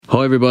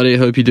Hi everybody,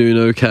 hope you're doing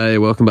okay.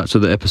 Welcome back to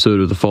the episode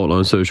of the Fault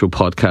Line Social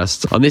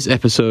podcast. On this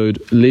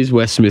episode, Liz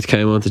Westsmith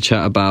came on to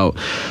chat about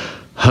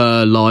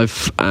her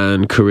life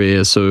and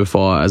career so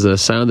far as a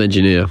sound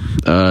engineer,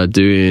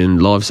 doing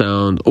live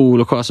sound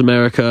all across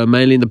America,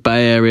 mainly in the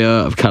Bay Area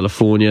of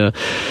California,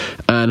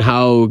 and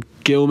how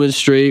Gilman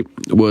Street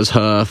was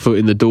her foot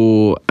in the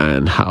door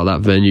and how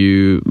that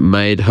venue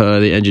made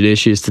her the engineer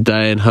she is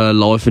today, and her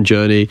life and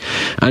journey,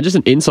 and just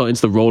an insight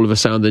into the role of a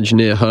sound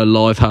engineer, her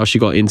life, how she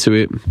got into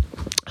it,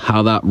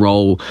 how that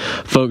role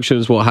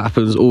functions, what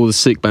happens, all the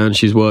sick bands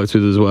she's worked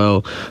with as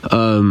well.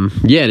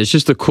 It's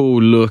just a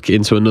cool look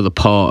into another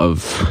part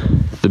of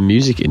the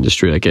music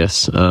industry, I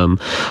guess.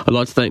 I'd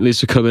like to thank Liz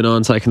for coming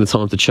on, taking the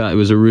time to chat. It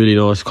was a really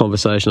nice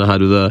conversation I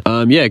had with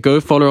her. Go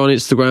follow her on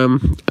Instagram.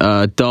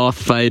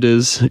 Darth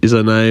Faders is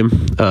her name,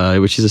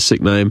 which is a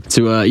sick name,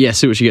 to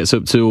see what she gets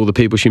up to, all the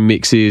people she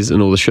mixes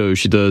and all the shows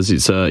she does.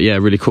 It's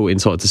really cool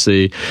insight to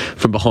see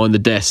from behind the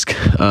desk,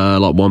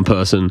 like one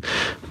person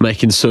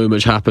making so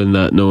much happen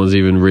that no one's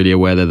even really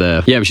aware they're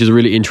there. Which is a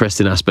really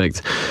interesting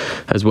aspect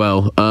as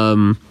well.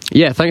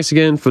 Thanks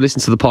again for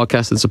listening to the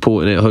podcast and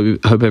supporting it.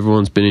 Hope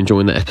everyone's been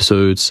enjoying the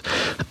episodes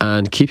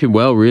and keeping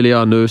well, really.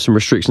 I know some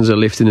restrictions are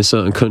lifted in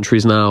certain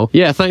countries now.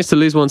 Thanks to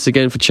Liz once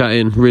again for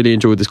chatting. Really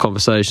enjoyed this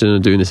conversation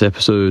and doing this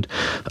episode.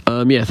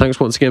 Thanks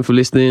once again for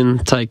listening.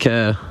 Take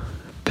care.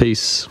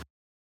 Peace.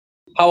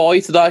 How are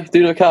you today?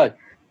 Doing okay?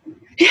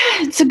 Yeah,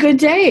 it's a good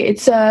day.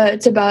 It's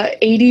about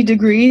 80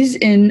 degrees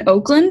in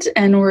Oakland,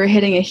 and we're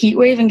hitting a heat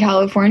wave in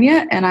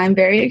California, and I'm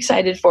very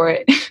excited for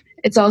it.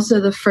 It's also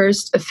the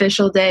first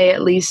official day,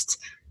 at least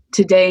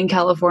today in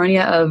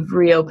California, of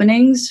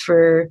reopenings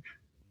for,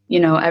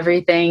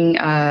 everything,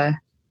 at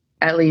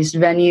least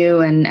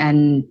venue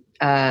and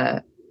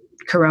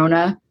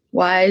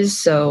Corona-wise.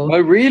 So, oh,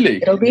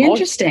 really? It'll be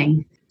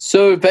interesting.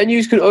 So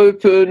venues can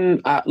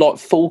open at like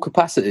full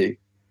capacity?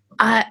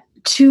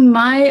 To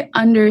my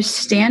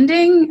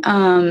understanding,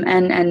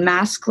 and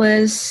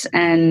maskless,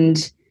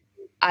 and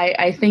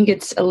I think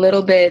it's a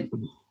little bit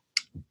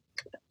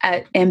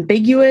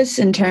ambiguous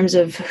in terms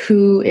of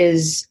who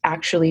is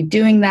actually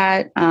doing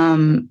that.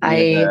 In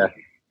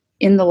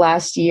the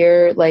last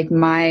year,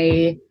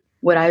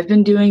 what I've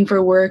been doing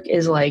for work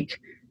is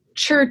like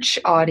church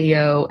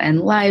audio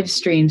and live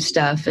stream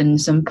stuff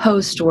and some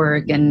post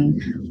work and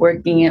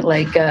working at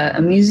like a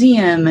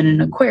museum and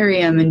an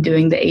aquarium and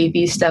doing the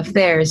AV stuff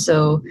there.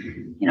 So,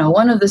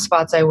 one of the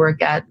spots I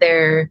work at,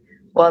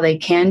 while they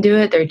can do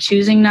it, they're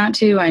choosing not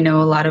to. I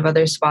know a lot of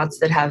other spots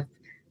that have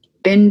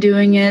been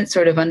doing it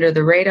sort of under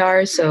the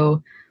radar.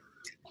 So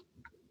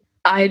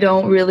I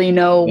don't really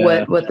know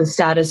what the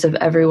status of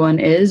everyone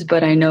is,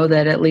 but I know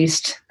that at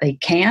least they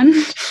can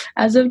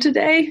as of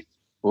today.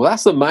 Well,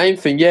 that's the main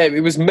thing. Yeah,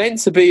 it was meant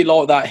to be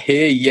like that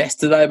here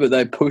yesterday, but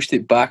they pushed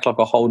it back like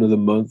a whole nother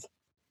month,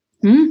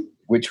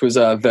 which was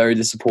very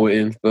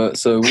disappointing. But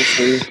so we'll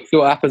see. See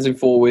what happens in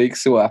 4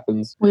 weeks. See what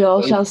happens. We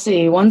all shall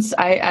see. Once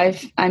I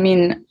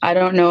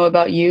don't know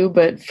about you,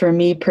 but for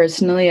me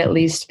personally, at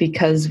least,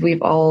 because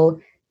we've all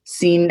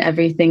seen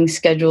everything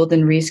scheduled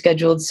and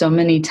rescheduled so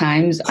many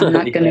times, I'm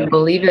not going to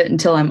believe it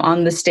until I'm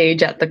on the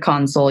stage at the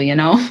console,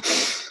 Yeah,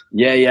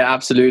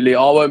 absolutely.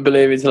 I won't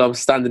believe it until I'm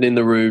standing in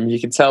the room. You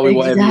can tell me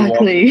whatever you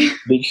want.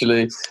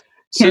 Literally.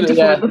 Can't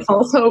afford the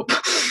false hope.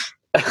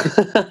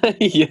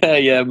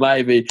 yeah,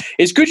 maybe.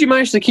 It's good you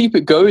managed to keep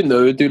it going,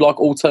 though, do like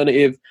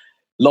alternative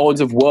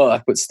lines of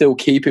work, but still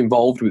keep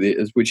involved with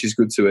it, which is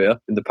good to hear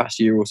in the past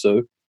year or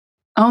so.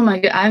 Oh my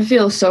God, I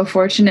feel so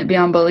fortunate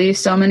beyond belief.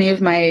 So many of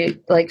my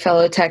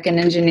fellow tech and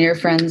engineer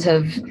friends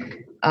have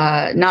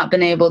not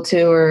been able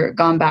to or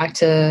gone back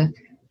to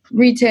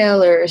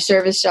retail or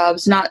service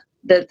jobs. Not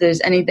that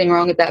there's anything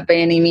wrong with that by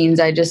any means.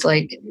 I just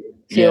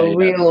feel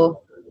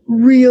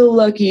real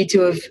lucky to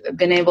have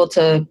been able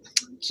to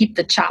keep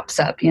the chops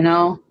up,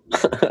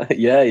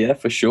 Yeah,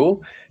 for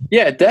sure.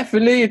 Yeah,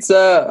 definitely. It's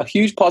a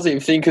huge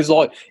positive thing because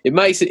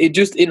it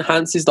just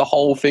enhances the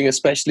whole thing,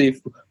 especially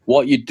if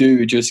what you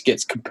do just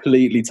gets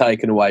completely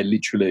taken away,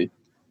 literally.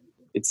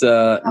 It's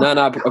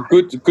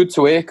good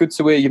to hear. Good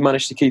to hear you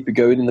managed to keep it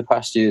going in the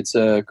past year. It's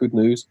good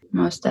news.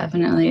 Most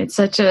definitely. It's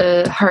such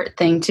a heart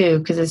thing too,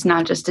 because it's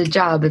not just a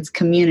job, it's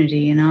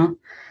community,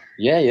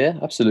 Yeah,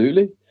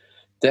 absolutely.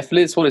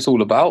 Definitely, it's what it's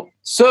all about.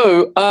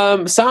 So,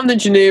 sound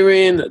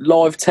engineering,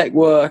 live tech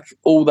work,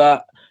 all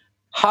that.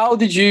 How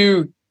did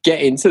you get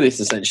into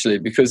this essentially?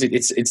 Because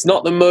it's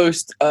not the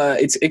most.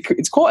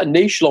 It's quite a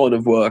niche line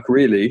of work,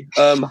 really.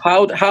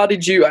 How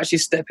did you actually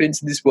step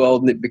into this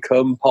world and it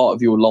become part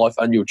of your life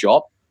and your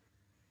job?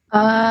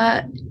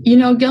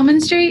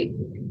 Gilman Street.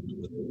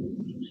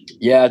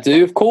 Yeah, I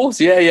do. Of course.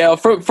 Yeah.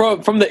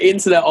 From the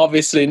internet,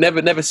 obviously.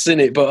 Never seen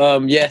it,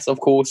 but yes, of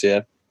course.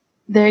 Yeah.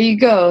 There you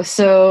go.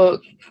 So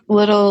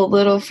little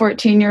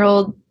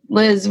 14-year-old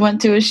Liz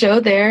went to a show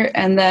there,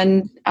 and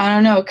then I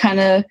don't know, kind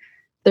of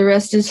the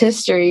rest is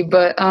history.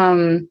 But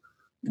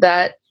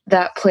that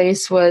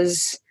place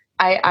was.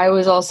 I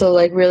was also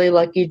really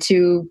lucky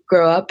to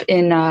grow up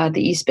in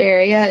the East Bay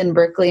area in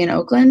Berkeley and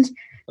Oakland.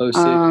 Oh,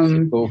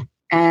 cool.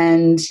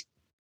 And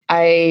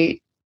I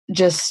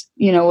just,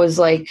 was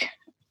like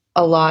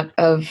a lot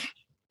of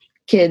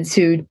kids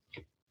who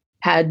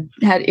had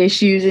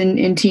issues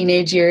in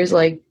teenage years,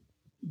 like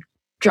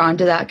drawn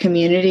to that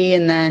community.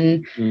 And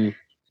then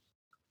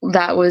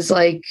that was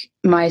like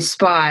my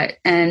spot.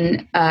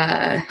 And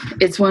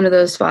it's one of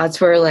those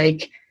spots where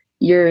like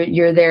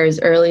you're there as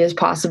early as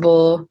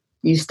possible.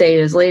 You stay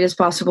as late as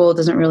possible. It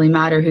doesn't really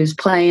matter who's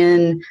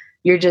playing.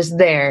 You're just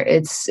there.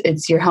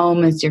 It's your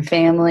home. It's your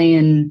family.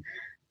 And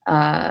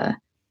I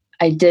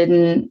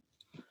didn't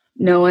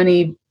know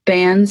any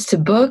bands to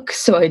book,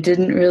 so I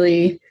didn't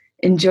really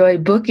enjoy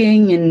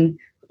booking, and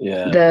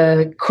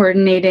the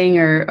coordinating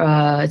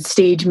or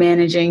stage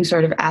managing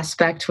sort of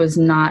aspect was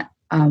not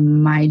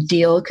my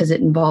deal because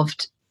it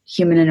involved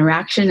human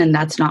interaction, and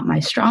that's not my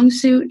strong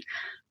suit.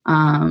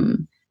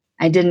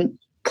 I didn't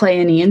play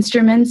any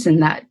instruments,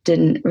 and that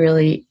didn't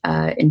really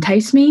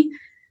entice me.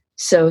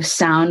 So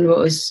sound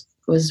was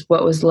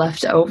what was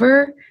left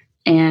over,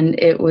 and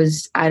it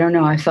was, I don't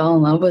know, I fell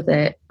in love with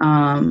it.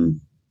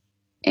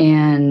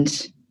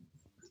 And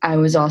I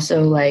was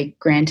also like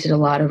granted a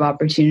lot of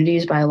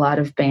opportunities by a lot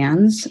of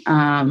bands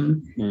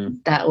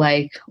that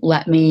like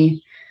let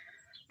me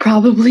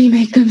probably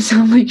make them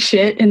sound like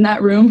shit in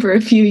that room for a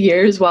few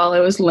years while I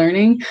was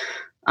learning.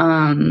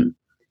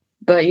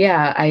 But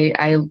yeah,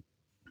 I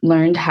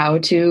learned how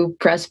to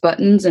press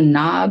buttons and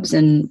knobs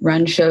and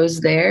run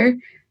shows there.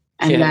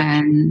 And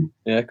then,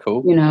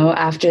 cool.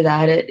 After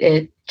that,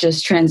 it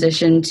just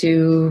transitioned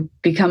to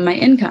become my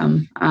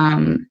income.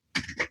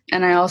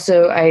 And I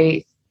also,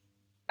 I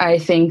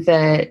think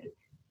that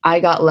I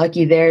got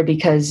lucky there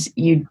because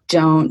you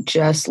don't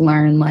just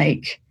learn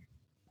like,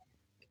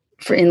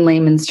 for in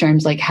layman's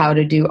terms, like how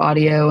to do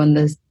audio and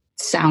the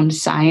sound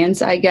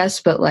science, I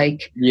guess, but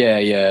like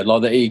like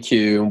the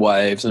EQ and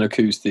waves and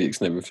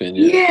acoustics and everything.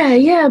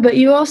 Yeah, but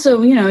you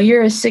also,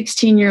 you're a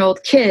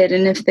 16-year-old kid,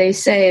 and if they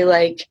say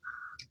like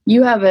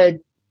you have a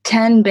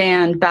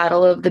 10-band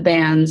battle of the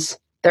bands,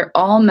 they're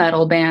all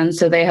metal bands,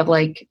 so they have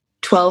like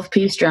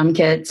 12-piece drum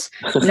kits,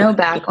 no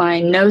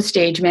backline, no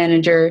stage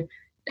manager,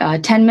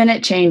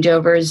 10-minute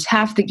changeovers,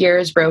 half the gear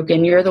is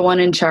broken, you're the one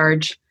in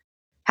charge,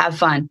 have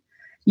fun.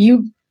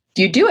 You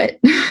do it.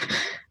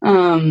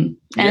 And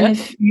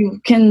if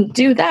you can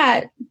do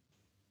that,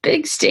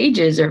 big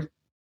stages are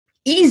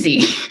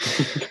easy.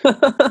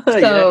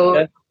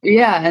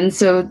 And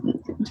so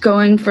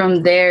going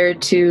from there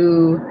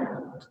to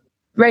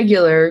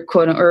regular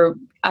quote, or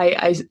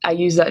I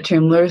use that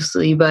term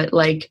loosely, but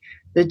like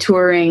the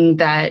touring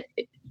that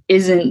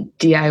isn't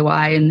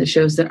DIY and the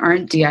shows that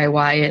aren't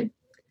DIY,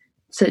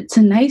 it's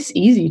a nice,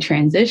 easy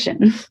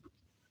transition.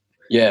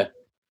 Yeah.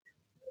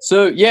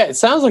 So it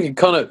sounds like it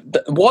kind of.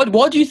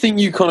 Why do you think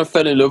you kind of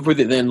fell in love with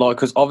it then? Like,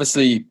 because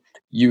obviously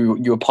you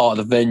were part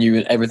of the venue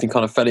and everything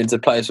kind of fell into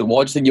place. But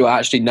why do you think you were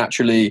actually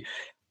naturally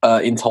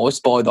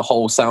enticed by the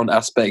whole sound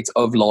aspect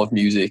of live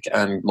music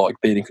and like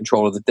being in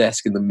control of the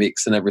desk and the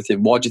mix and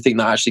everything? Why do you think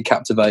that actually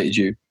captivated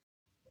you?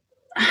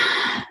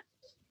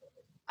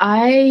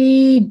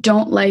 I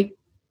don't like.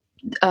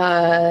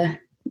 One,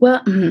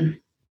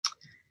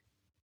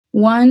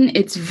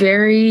 it's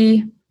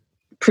very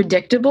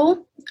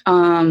predictable.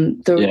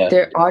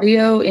 Their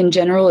audio in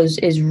general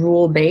is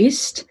rule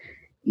based.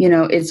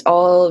 It's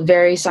all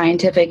very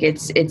scientific.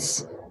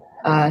 It's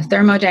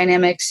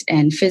thermodynamics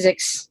and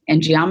physics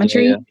and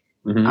geometry.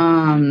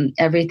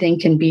 Everything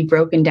can be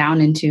broken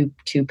down into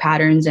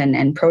patterns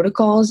and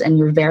protocols, and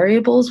your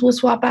variables will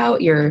swap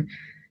out.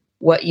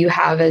 What you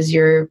have as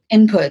your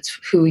inputs,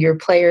 who your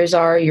players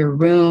are, your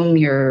room,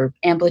 your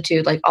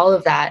amplitude, like all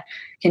of that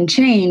can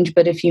change.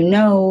 But if you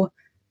know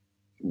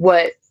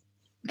what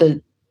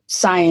the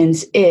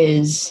science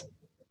is,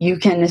 you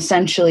can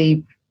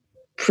essentially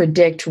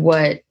predict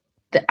what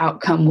the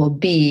outcome will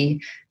be,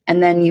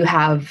 and then you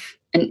have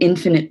an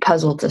infinite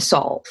puzzle to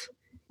solve.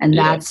 And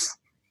that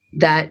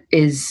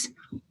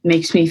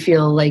makes me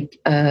feel like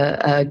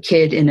a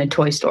kid in a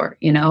toy store.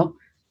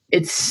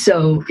 It's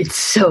so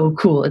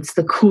cool. It's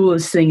the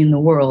coolest thing in the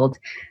world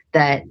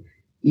that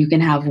you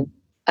can have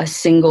a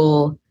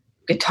single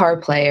guitar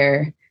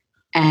player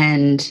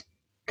and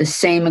the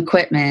same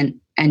equipment,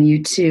 and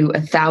you do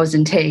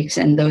 1,000 takes,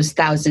 and those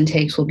 1,000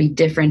 takes will be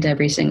different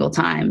every single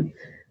time.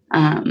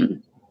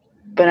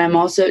 But I'm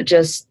also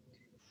just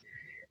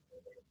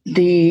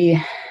the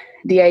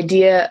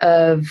idea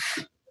of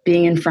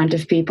being in front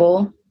of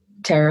people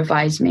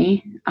terrifies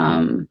me.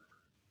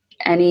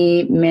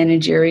 Any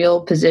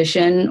managerial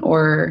position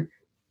or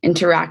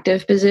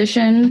interactive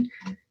position,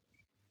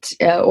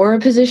 or a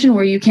position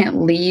where you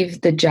can't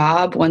leave the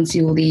job once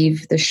you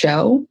leave the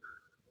show,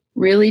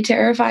 really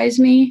terrifies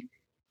me.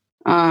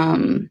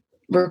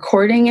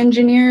 Recording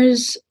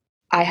engineers,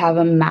 I have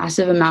a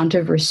massive amount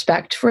of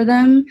respect for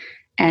them,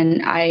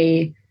 and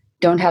I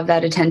don't have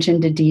that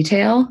attention to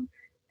detail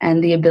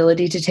and the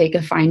ability to take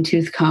a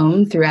fine-tooth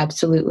comb through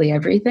absolutely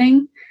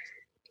everything.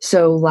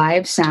 So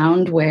live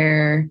sound,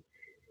 where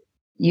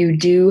you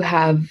do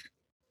have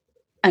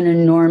an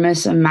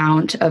enormous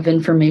amount of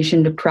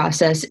information to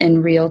process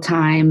in real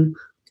time,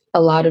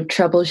 a lot of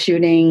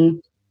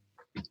troubleshooting,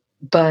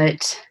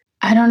 but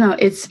I don't know.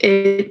 It's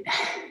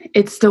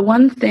the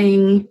one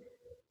thing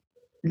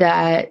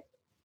that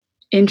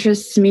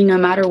interests me no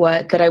matter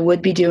what, that I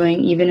would be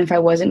doing even if I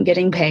wasn't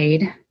getting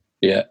paid.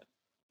 Yeah.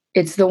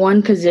 It's the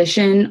one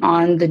position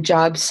on the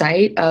job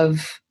site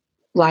of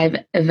live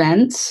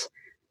events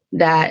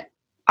that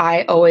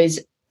I always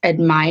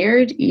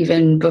admired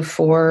even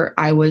before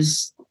I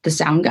was the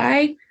sound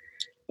guy.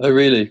 Oh,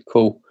 really?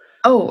 Cool.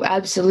 Oh,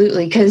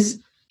 absolutely. Because,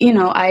 you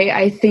know,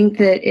 I think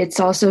that it's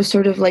also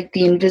sort of like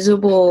the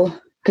invisible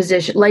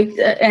position, like,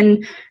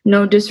 and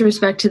no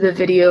disrespect to the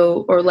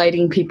video or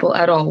lighting people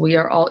at all. We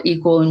are all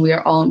equal and we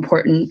are all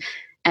important.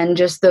 And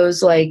just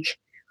those, like,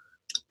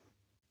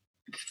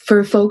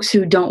 for folks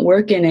who don't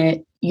work in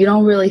it, you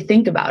don't really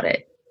think about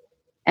it.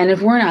 And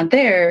if we're not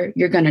there,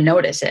 you're going to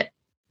notice it.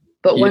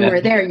 But when we're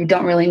there, you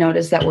don't really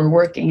notice that we're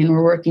working, and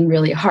we're working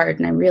really hard.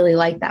 And I really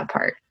like that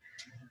part.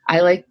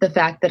 I like the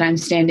fact that I'm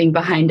standing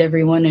behind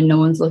everyone and no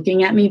one's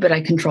looking at me, but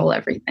I control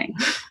everything.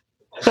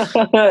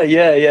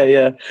 Yeah.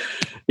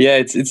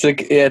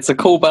 It's a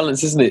cool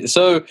balance, isn't it?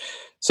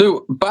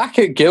 So back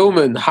at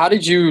Gilman, how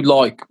did you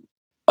like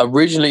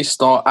originally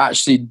start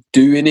actually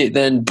doing it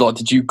then? Like,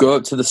 did you go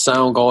up to the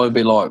sound guy and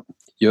be like,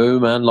 yo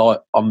man, like,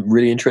 I'm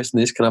really interested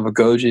in this, can I have a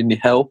go? Do you need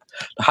help?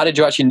 How did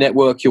you actually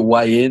network your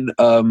way in?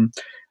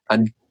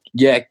 And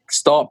yeah,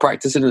 start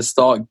practicing and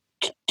start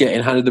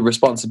getting handed the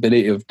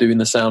responsibility of doing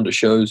the sound at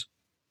shows?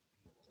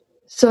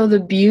 So the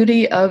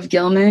beauty of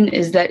Gilman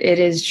is that it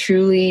is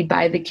truly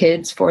by the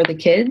kids for the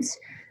kids.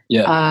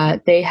 Yeah.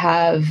 They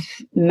have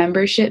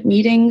membership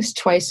meetings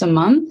twice a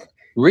month.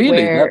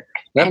 Really? Where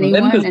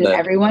anyone and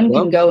everyone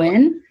can go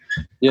in.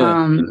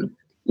 Yeah.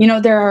 You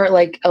know, there are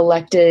like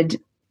elected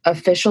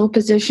official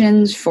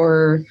positions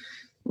for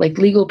like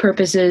legal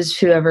purposes,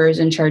 whoever is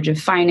in charge of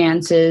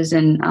finances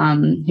and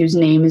whose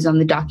name is on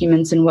the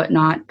documents and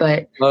whatnot.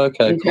 But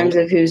in terms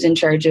of who's in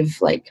charge of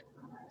like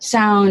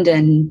sound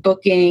and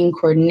booking,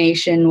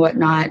 coordination,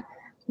 whatnot,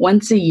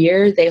 once a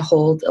year they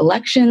hold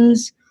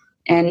elections.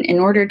 And in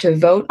order to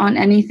vote on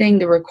anything,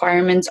 the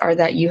requirements are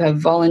that you have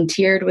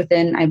volunteered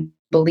within, I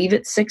believe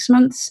it's 6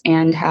 months,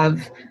 and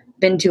have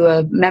been to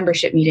a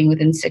membership meeting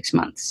within 6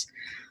 months.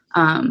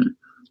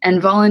 And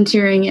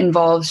volunteering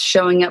involves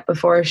showing up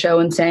before a show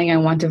and saying, I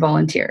want to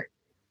volunteer.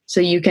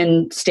 So you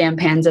can stamp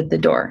hands at the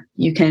door.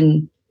 You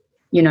can,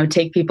 you know,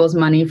 take people's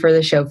money for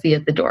the show fee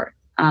at the door.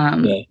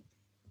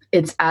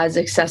 It's as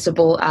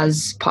accessible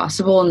as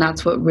possible. And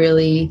that's what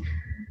really,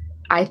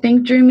 I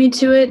think, drew me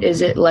to it,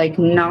 is it like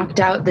knocked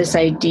out this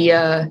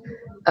idea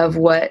of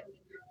what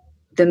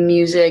the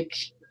music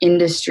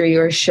industry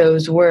or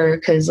shows were.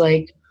 Cause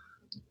like,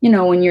 you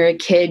know, when you're a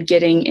kid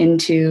getting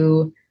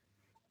into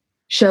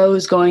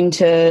shows, going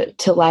to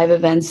live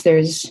events,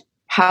 there's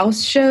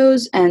house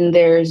shows and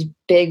there's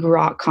big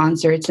rock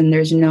concerts and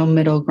there's no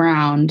middle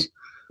ground.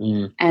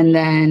 And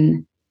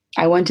then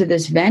I went to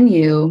this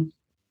venue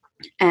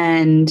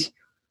and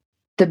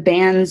the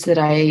bands that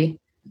I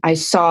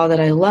saw that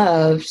I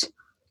loved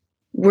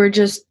were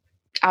just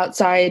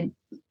outside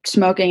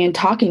smoking and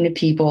talking to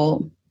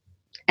people,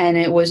 and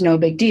it was no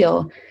big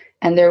deal.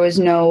 And there was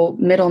no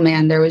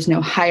middleman. There was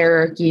no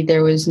hierarchy.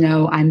 There was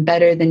no, I'm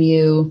better than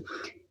you.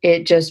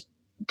 It just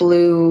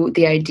blew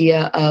the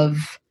idea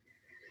of,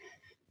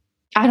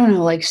 I don't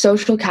know, like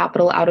social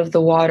capital out of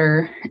the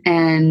water.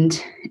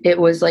 And it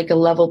was like a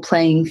level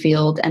playing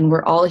field, and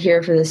we're all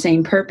here for the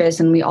same purpose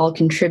and we all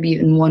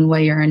contribute in one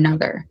way or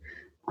another.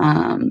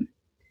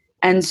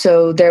 And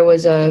so there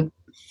was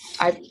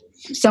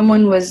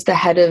someone was the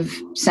head of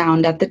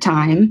sound at the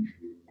time.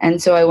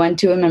 And so I went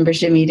to a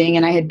membership meeting,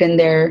 and I had been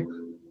there,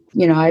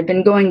 you know, I'd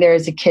been going there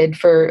as a kid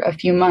for a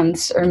few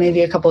months or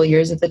maybe a couple of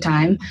years at the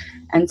time,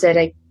 and said,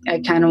 I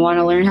kind of want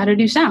to learn how to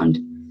do sound.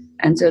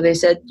 And so they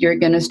said, you're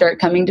going to start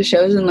coming to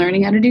shows and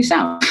learning how to do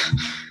sound.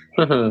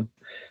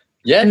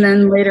 Yeah. And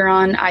then later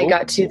on, I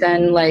got to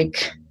then,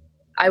 like,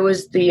 I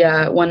was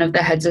the one of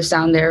the heads of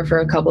sound there for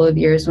a couple of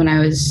years when I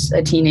was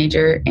a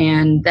teenager,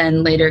 and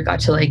then later got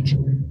to like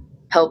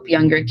help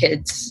younger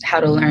kids how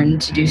to learn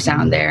to do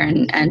sound there,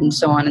 and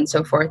so on and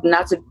so forth. And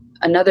that's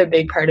another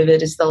big part of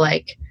it, is the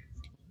like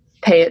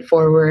pay it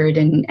forward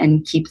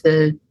and keep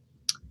the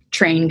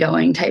train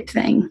going type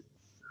thing.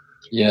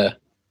 Yeah,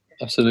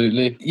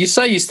 absolutely. You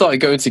say you started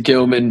going to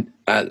Gilman,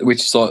 which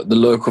is like the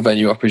local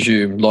venue, I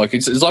presume. Like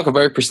it's like a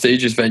very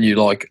prestigious venue.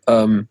 Like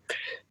that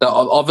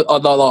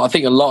I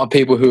think a lot of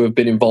people who have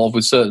been involved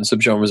with certain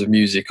subgenres of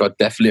music are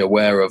definitely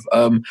aware of.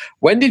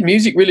 When did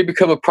music really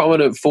become a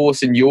prominent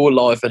force in your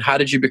life, and how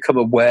did you become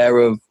aware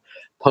of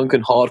punk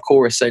and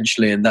hardcore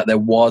essentially, and that there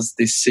was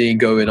this scene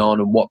going on,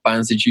 and what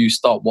bands did you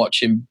start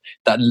watching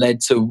that led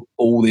to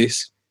all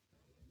this?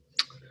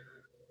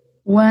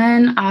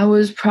 When I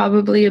was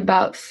probably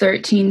about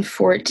 13,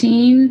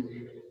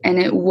 14, and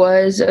it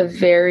was a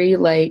very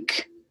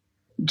like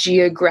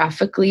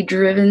geographically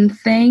driven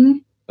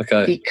thing.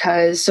 Okay.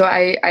 Because so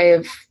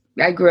I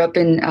grew up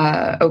in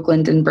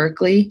Oakland and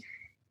Berkeley,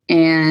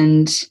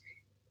 and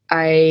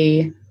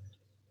my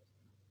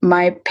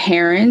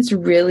parents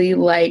really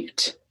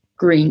liked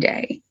Green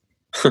Day.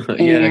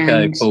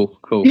 Yeah. Okay.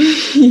 Cool.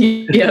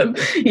 Yep.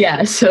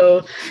 Yeah.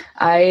 So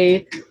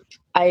I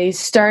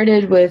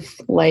started with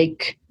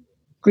like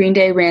Green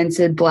Day,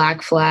 Rancid,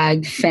 Black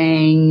Flag,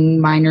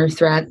 Fang, Minor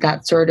Threat,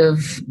 that sort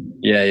of,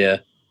 Yeah.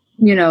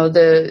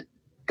 the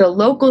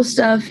local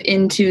stuff,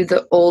 into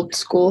the old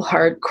school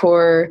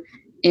hardcore,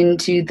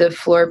 into the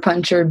floor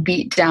puncher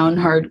beat down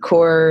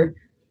hardcore,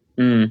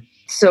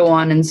 so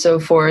on and so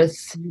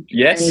forth.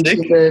 Yes, into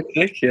sick. the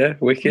Sick, yeah,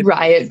 wicked.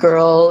 Riot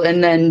Girl,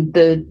 and then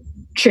the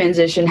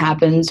transition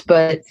happens.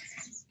 But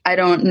I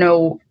don't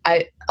know.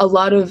 A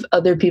lot of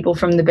other people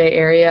from the Bay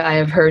Area, I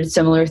have heard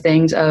similar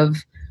things of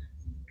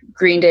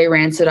Green Day,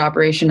 Rancid,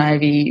 Operation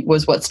Ivy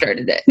was what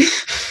started it.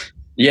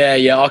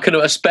 Yeah, I can,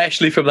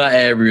 especially from that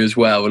area as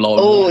well. Like,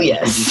 oh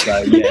yes,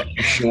 yeah,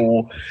 for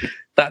sure.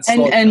 That's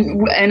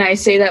and I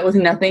say that with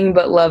nothing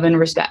but love and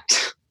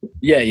respect.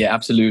 Yeah,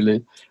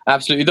 absolutely.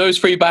 Those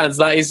three bands,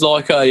 that is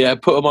like,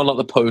 put them on like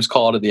the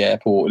postcard at the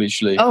airport,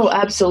 literally. Oh,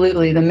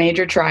 absolutely, the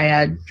major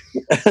triad.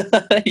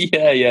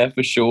 yeah,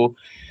 for sure.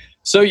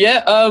 So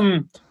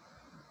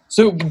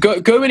so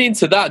going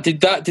into that,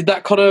 did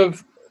that kind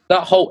of,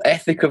 that whole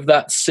ethic of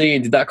that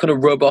scene, did that kind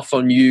of rub off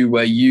on you,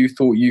 where you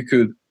thought you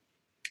could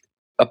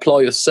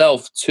apply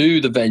yourself to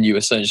the venue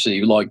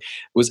essentially? Like,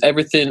 was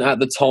everything at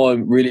the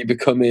time really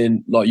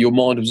becoming, like, your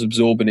mind was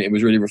absorbing it, it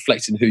was really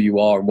reflecting who you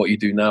are and what you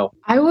do now?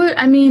 I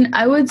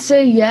would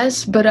say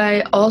yes, but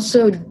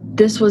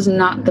this was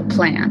not the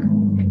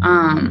plan.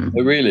 Oh,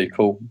 really?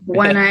 Cool.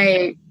 When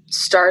I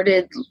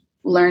started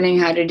learning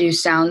how to do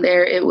sound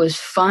there, it was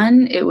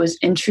fun, it was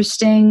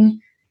interesting,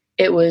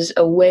 it was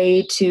a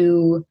way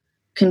to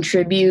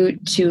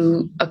contribute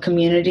to a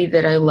community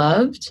that I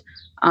loved,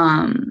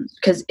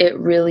 because it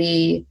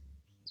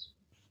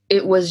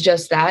was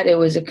just that. It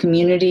was a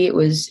community. It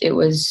was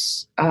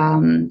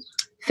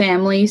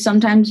family,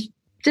 sometimes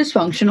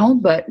dysfunctional,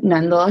 but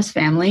nonetheless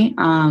family.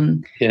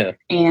 And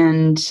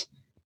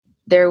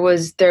there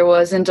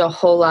wasn't a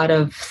whole lot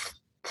of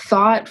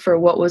thought for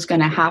what was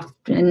going to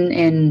happen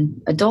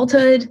in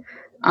adulthood.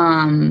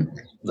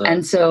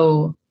 And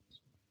so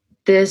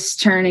this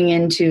turning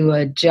into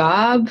a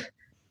job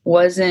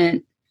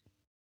wasn't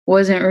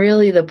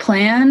really the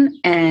plan,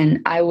 and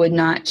I would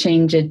not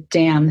change a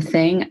damn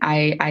thing.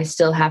 I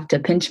still have to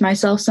pinch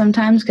myself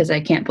sometimes because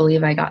I can't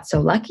believe I got so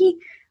lucky.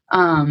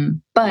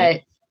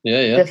 But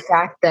the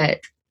fact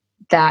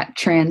that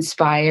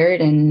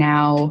transpired and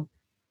now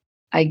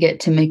I get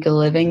to make a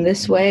living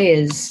this way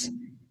is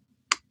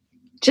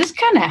just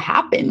kind of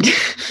happened.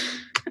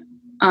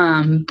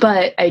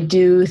 But I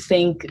do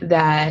think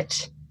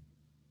that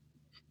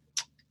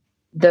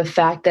the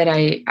fact that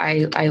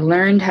I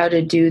learned how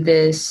to do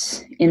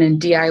this in a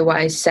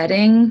DIY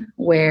setting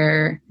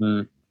where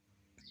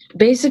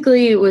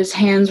basically it was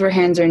hands where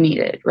hands are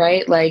needed,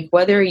 right? Like,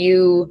 whether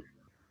you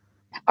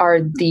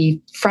are the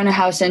front of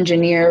house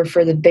engineer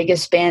for the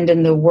biggest band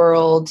in the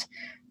world,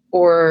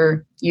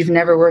 or you've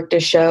never worked a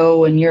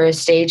show and you're a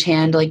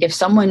stagehand, like, if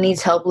someone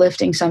needs help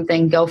lifting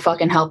something, go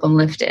fucking help them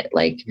lift it.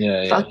 Like,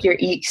 fuck your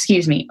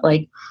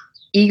like,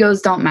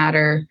 egos don't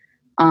matter.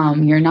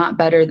 You're not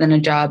better than a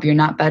job. You're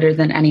not better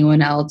than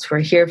anyone else. We're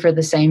here for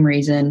the same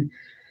reason.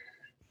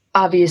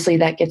 Obviously,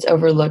 that gets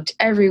overlooked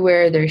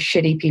everywhere. There's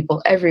shitty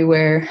people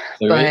everywhere.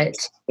 But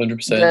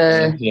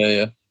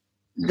 100%.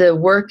 The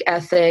work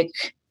ethic,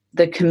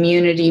 the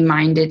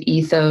community-minded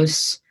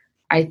ethos,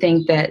 I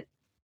think that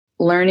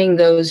learning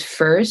those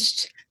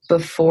first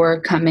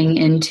before coming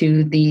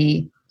into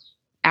the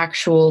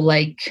actual,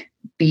 like,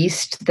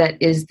 beast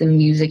that is the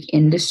music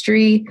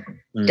industry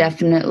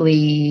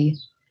definitely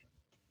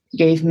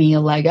gave me a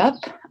leg up,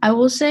 I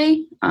will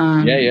say.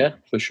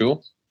 For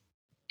sure.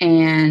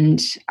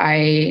 And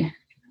I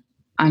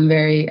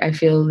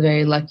feel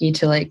very lucky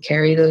to, like,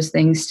 carry those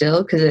things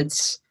still, because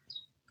it's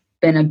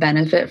been a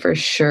benefit for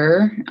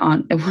sure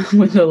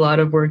with a lot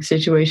of work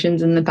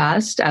situations in the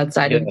past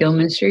outside of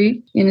Gilman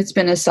Street. And it's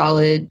been a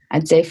solid,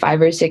 I'd say,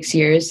 5 or 6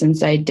 years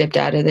since I dipped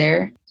out of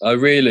there. Oh,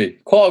 really?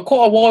 Quite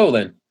a while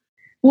then.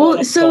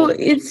 Well, so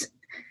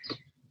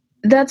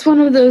that's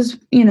one of those,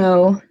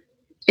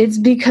 it's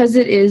because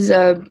it is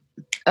a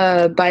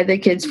by the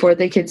kids, for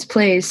the kids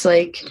place.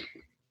 Like,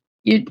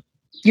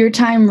 your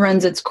time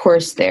runs its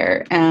course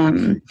there.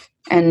 And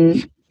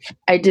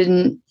I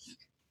didn't,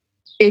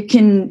 it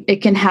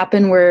can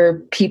happen where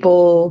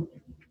people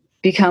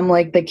become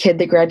like the kid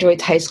that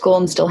graduates high school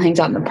and still hangs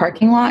out in the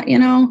parking lot,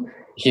 Yeah.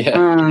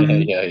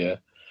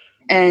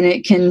 And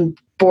it can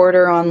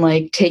border on,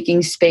 like,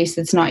 taking space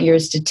that's not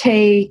yours to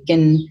take.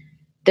 And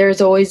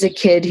there's always a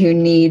kid who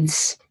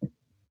needs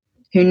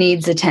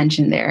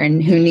attention there,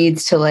 and who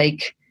needs to,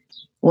 like,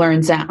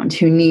 learn sound,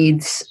 who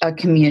needs a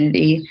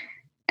community.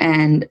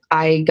 And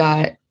I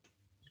got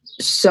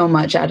so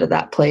much out of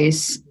that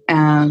place.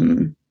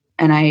 And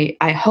I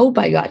hope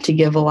I got to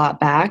give a lot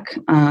back.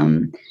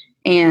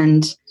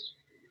 And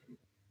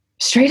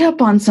straight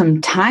up on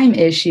some time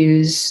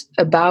issues,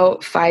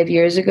 about 5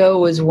 years ago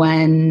was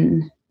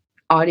when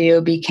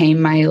audio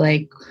became my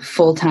like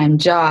full-time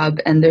job,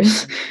 and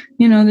there's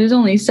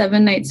only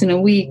 7 nights in a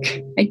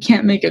week. I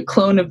can't make a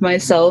clone of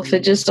myself.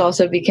 It just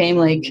also became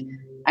like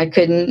I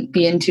couldn't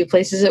be in 2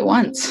 places at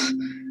once.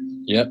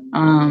 Yep.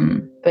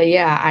 But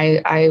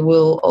yeah, I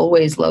will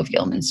always love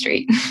Gilman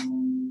Street.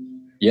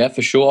 Yeah,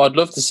 for sure. I'd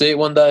love to see it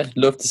one day.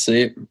 Love to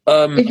see it.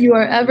 If you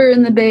are ever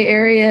in the Bay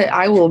Area,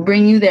 I will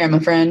bring you there, my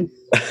friend.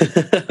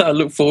 I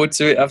look forward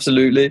to it.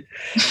 Absolutely.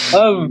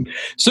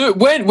 So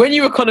when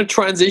you were kind of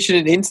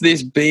transitioning into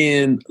this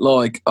being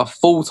like a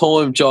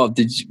full-time job,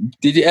 did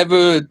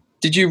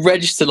you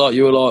register like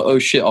you were like, oh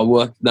shit, I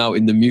work now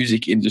in the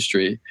music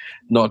industry,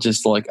 not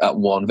just like at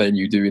one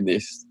venue doing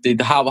this?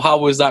 How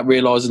was that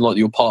realizing like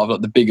you're part of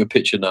like the bigger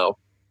picture now?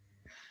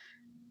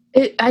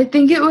 I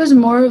think it was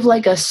more of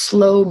like a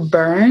slow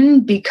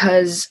burn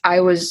because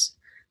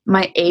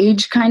my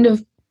age kind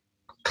of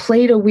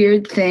played a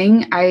weird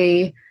thing.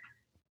 I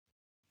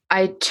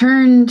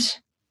turned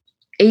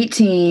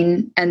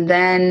 18 and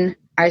then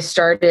I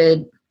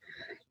started,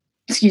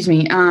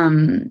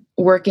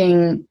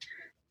 working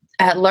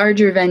at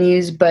larger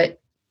venues, but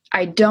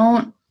I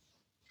don't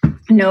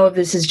know if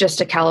this is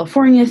just a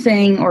California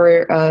thing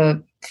or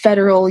a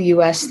federal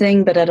US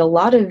thing, but at a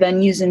lot of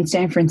venues in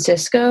San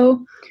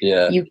Francisco,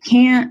 you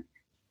can't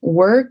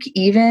work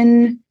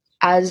even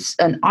as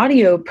an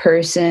audio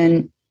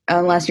person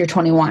unless you're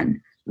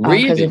 21.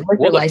 Really? Because of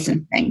liquor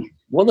licensing.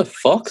 What the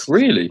fuck?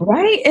 Really?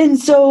 Right. And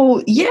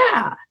so,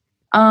 yeah.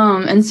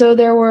 And so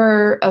there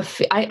were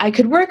I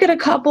could work at a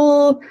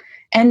couple,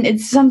 and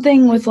it's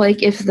something with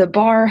like, if the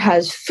bar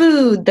has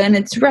food, then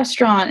it's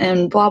restaurant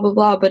and blah, blah,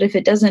 blah. But if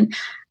it doesn't,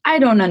 I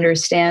don't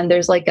understand.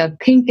 There's like a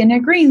pink and a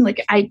green,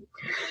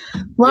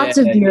 lots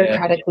of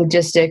bureaucratic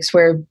logistics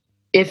where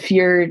if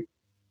you're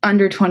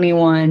under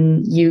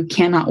 21, you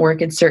cannot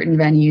work at certain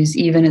venues,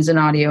 even as an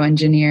audio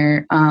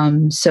engineer.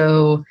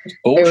 So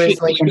bullshit. There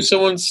was like just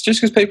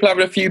because people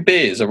having a few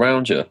beers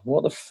around you.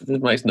 What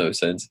that makes no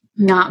sense.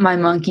 Not my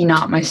monkey,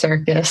 not my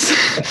circus.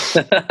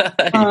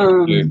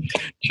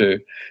 True.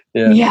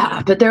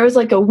 Yeah, but there was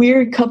like a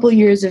weird couple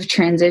years of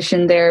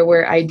transition there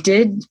where I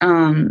did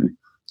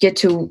get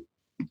to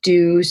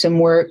do some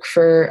work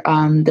for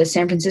the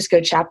San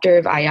Francisco chapter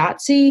of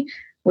IATSE,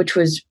 which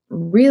was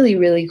really,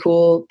 really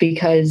cool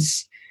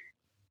because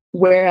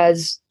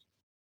whereas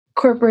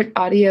corporate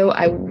audio,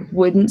 I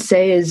wouldn't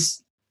say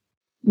is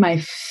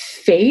my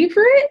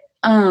favorite,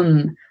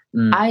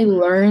 I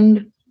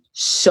learned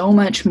so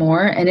much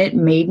more, and it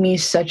made me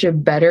such a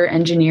better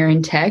engineer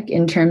in tech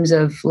in terms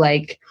of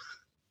like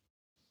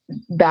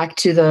back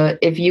to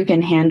if you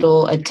can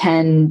handle a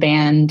 10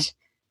 band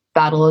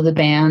battle of the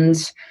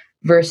bands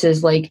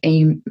versus like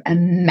a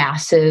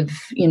massive,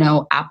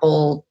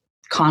 Apple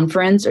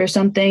conference or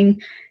something,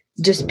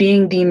 just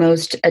being the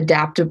most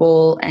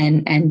adaptable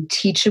and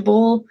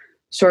teachable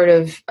sort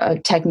of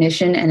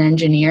technician and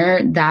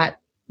engineer. That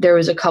there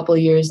was a couple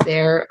years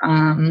there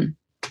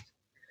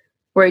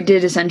where I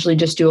did essentially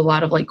just do a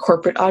lot of like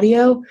corporate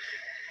audio.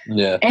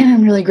 Yeah. And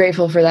I'm really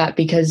grateful for that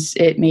because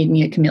it made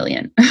me a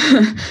chameleon.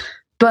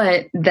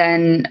 But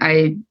then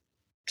I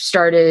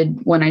started,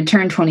 when I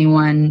turned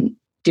 21,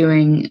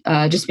 doing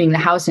just being the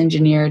house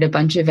engineer at a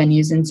bunch of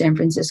venues in San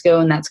Francisco.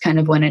 And that's kind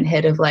of when it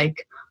hit of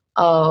like,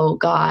 oh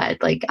God,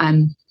 like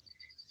I'm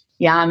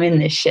in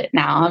this shit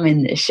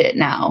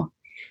now.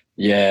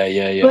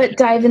 Yeah. But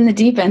dive in the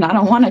deep end. I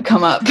don't want to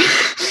come up.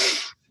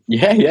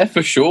 Yeah,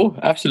 for sure.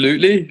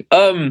 Absolutely.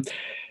 Was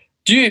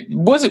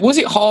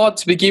it hard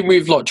to begin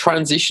with, like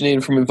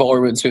transitioning from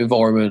environment to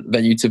environment,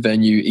 venue to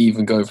venue,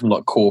 even going from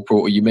like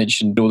corporate, or you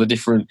mentioned all the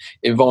different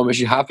environments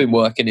you have been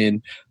working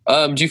in?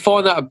 Do you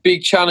find that a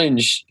big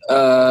challenge,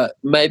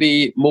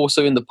 maybe more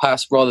so in the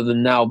past rather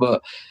than now,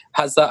 but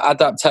has that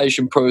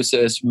adaptation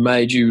process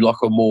made you like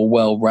a more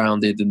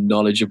well-rounded and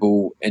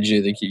knowledgeable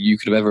engineer than you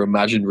could have ever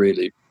imagined,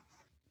 really?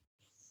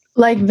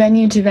 Like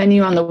venue to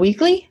venue on the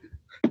weekly?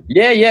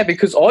 Yeah,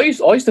 because I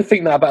used to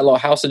think that about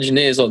like house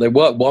engineers, like they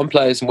work one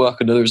place and work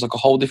another. It's like a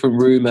whole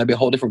different room, maybe a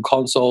whole different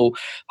console.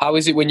 How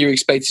is it when you're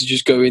expected to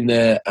just go in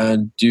there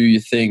and do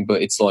your thing,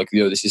 but it's like,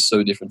 this is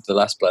so different to the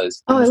last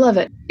place? Oh, I love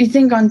it. You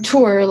think on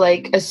tour,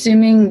 like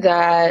assuming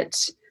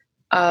that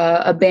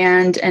a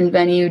band and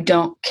venue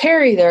don't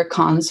carry their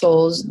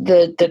consoles,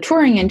 the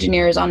touring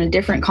engineer is on a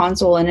different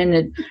console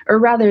and or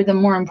rather the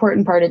more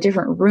important part, a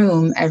different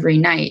room every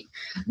night.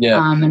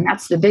 Yeah. And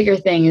that's the bigger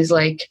thing is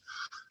like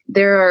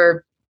there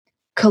are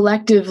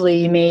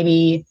collectively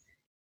maybe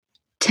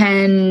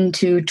 10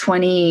 to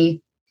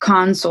 20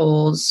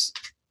 consoles.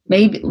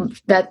 Maybe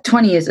that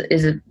 20 is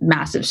a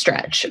massive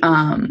stretch.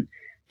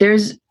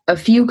 There's a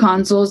few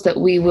consoles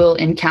that we will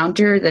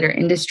encounter that are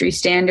industry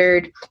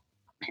standard.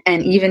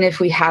 And even if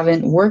we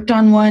haven't worked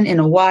on one in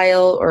a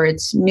while or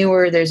it's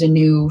newer, there's a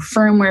new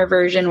firmware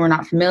version we're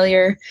not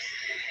familiar,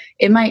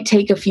 it might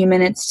take a few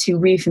minutes to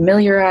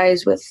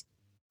refamiliarize with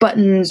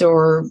buttons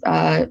or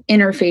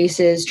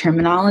interfaces,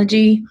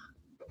 terminology.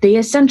 They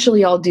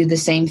essentially all do the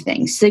same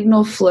thing.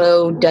 Signal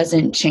flow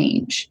doesn't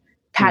change.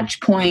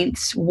 Patch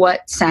points,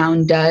 what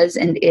sound does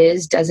and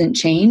is doesn't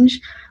change.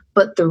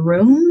 But the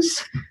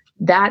rooms,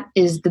 that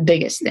is the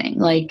biggest thing.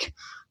 Like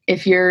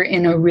if you're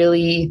in a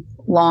really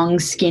long,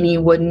 skinny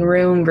wooden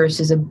room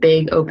versus a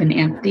big open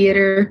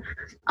amphitheater,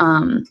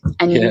 and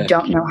you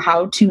don't know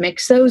how to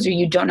mix those, or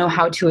you don't know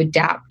how to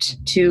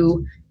adapt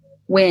to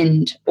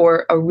wind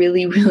or a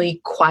really,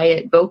 really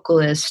quiet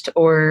vocalist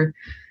or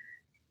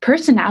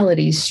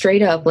personalities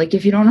straight up. Like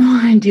if you don't know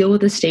how to deal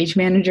with a stage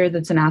manager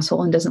that's an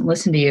asshole and doesn't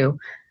listen to you,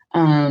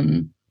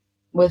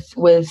 with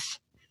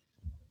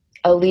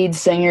a lead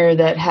singer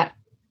that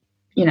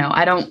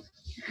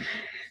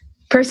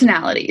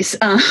personalities.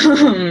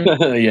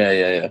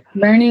 Yeah.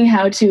 Learning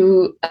how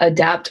to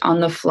adapt on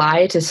the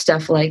fly to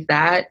stuff like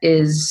that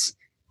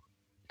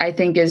I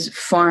think is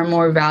far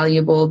more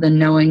valuable than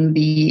knowing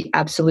the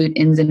absolute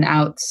ins and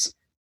outs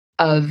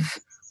of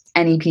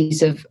any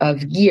piece of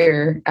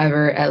gear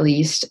ever, at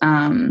least.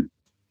 And,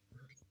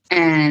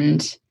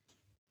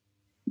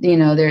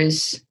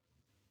 there's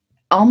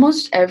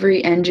almost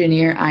every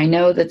engineer I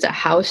know that's a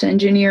house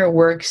engineer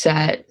works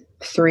at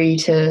 3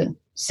 to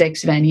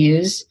 6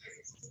 venues.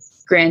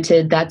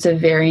 Granted, that's a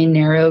very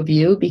narrow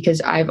view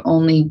because I've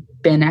only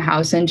been a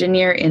house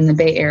engineer in the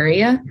Bay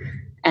Area,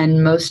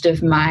 and most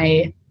of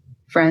my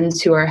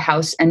friends who are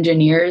house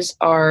engineers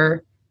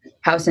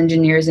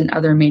in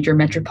other major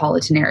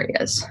metropolitan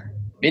areas.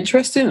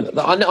 Interesting.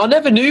 I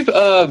never knew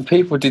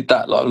people did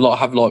that. Like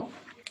have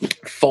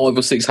 5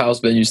 or 6 house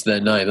venues to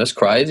their name. That's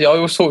crazy. I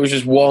always thought it was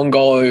just one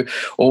guy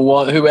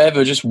or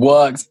whoever just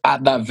worked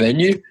at that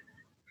venue.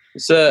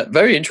 It's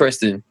very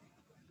interesting.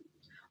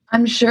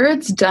 I'm sure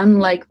it's done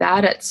like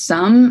that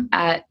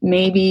at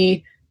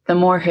maybe the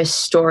more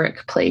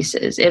historic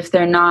places, if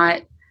they're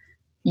not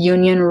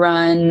union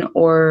run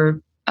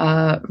or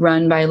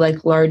run by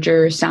like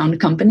larger sound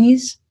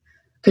companies.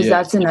 Because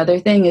that's another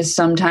thing is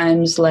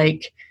sometimes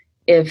like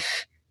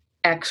if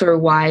X or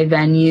Y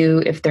venue,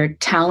 if their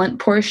talent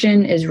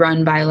portion is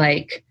run by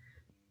like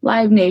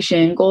Live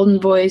Nation, Golden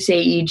Voice,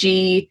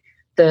 AEG,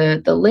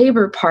 the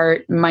labor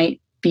part might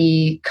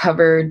be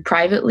covered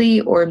privately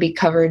or be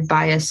covered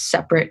by a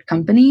separate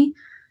company.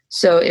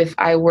 So if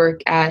I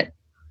work at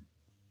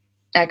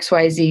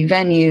XYZ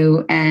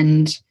venue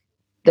and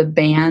the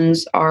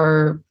bands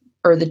or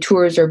the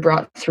tours are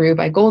brought through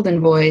by Golden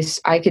Voice,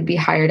 I could be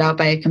hired out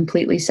by a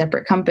completely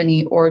separate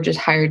company or just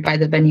hired by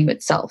the venue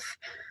itself.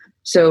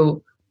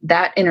 So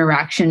that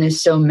interaction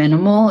is so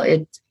minimal.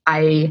 Or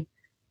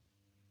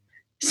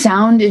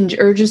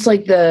just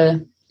like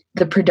the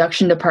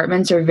production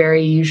departments are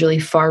very usually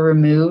far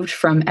removed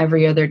from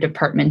every other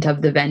department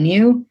of the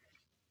venue.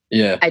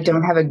 Yeah. I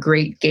don't have a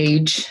great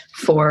gauge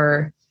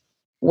for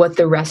what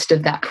the rest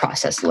of that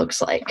process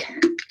looks like.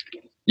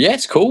 Yeah,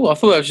 it's cool. I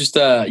thought that was just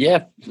a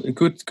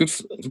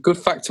good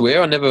fact to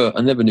hear. I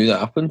never knew that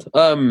happened.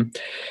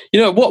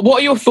 What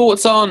are your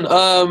thoughts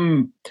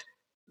on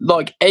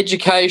like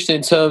education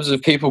in terms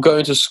of people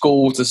going to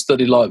school to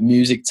study like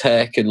music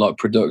tech and like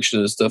production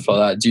and stuff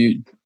like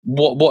that?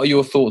 What are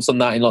your thoughts on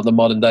that in like the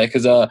modern day?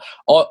 Because I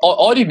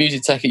did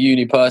music tech at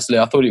uni personally.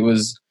 I thought it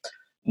was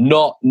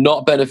not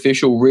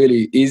beneficial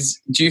really.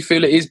 Do you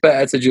feel it is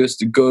better to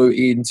just go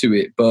into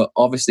it, but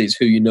obviously it's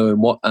who you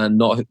know and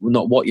not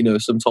what you know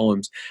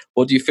sometimes?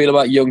 What do you feel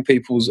about young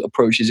people's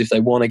approaches if they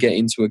want to get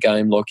into a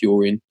game like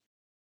you're in?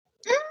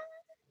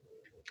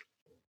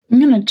 I'm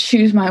going to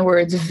choose my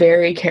words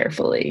very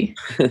carefully.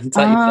 Take your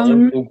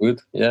time. All good.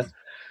 Yeah.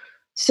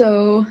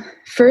 So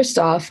first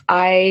off,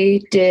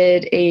 I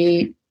did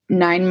a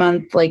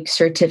 9-month like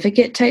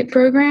certificate type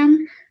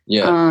program.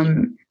 Yeah.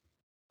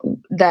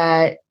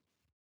 That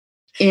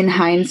in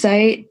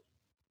hindsight,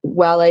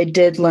 while I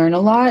did learn a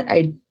lot,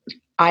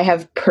 I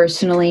have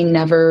personally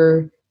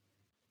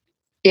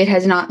it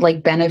has not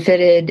like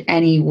benefited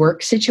any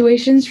work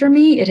situations for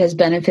me. It has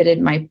benefited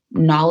my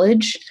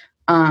knowledge.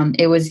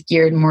 It was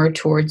geared more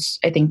towards,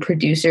 I think,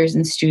 producers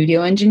and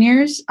studio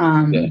engineers.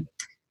 And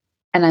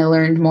I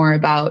learned more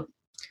about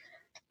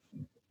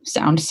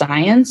sound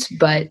science,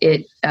 but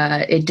it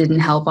didn't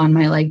help on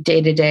my like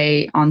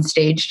day-to-day on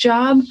stage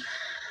job.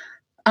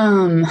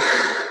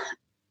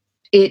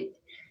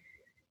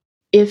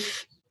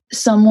 If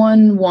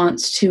someone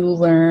wants to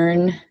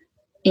learn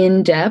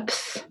in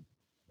depth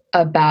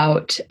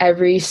about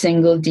every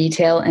single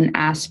detail and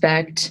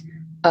aspect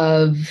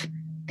of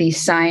the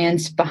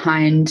science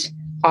behind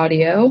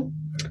audio,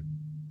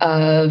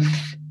 of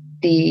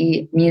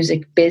the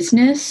music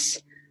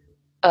business,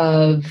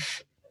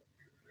 of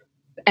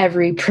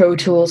every Pro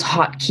Tools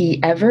hotkey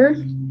ever,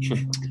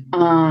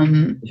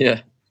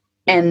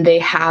 and they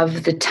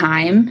have the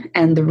time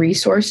and the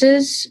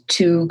resources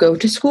to go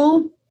to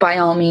school, by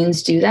all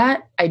means do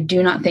that. I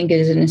do not think it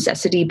is a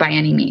necessity by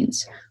any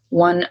means.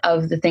 One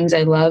of the things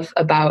I love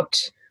about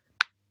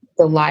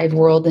the live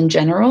world in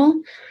general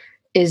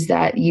is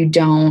that you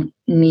don't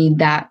need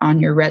that on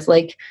your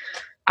like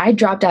I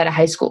dropped out of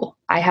high school.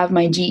 I have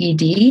my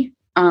GED.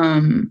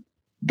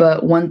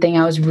 But one thing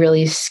I was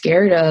really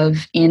scared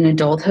of in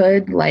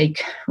adulthood,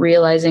 like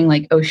realizing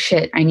like, oh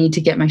shit, I need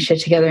to get my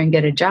shit together and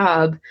get a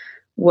job.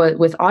 What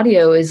with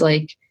audio is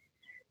like,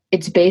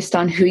 it's based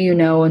on who you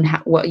know and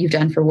what you've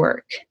done for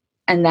work.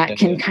 And that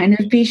can kind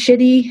of be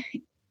shitty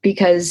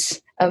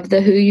because of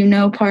the who you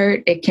know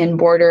part, it can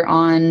border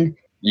on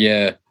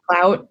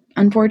clout,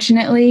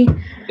 unfortunately.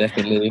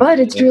 Definitely. But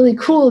it's really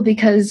cool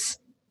because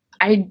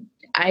I'm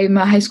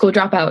a high school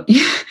dropout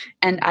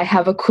and I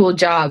have a cool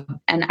job,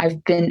 and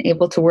I've been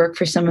able to work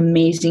for some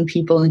amazing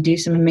people and do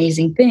some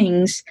amazing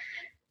things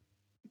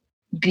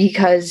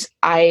because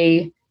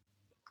I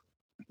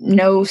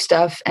know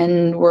stuff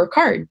and work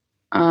hard.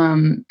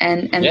 And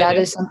that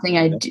is something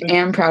I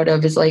am proud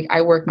of, is like,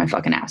 I work my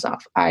fucking ass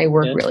off. I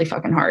work really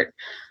fucking hard.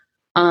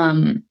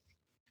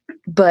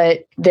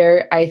 But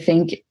there, I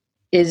think,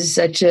 is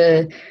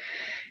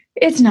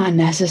it's not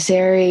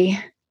necessary.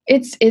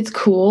 It's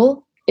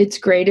cool. It's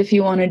great if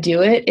you want to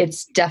do it.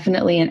 It's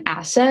definitely an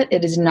asset.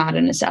 It is not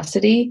a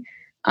necessity.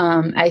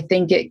 I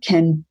think it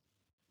can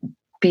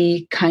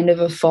be kind of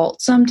a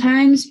fault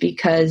sometimes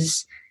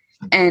because,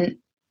 and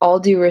all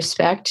due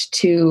respect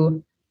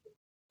to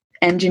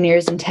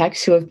engineers and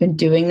techs who have been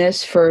doing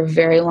this for a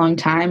very long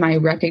time, I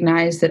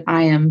recognize that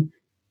I am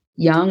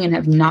young and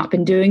have not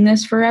been doing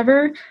this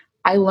forever.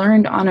 I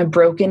learned on a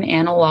broken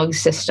analog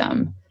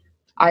system.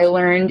 I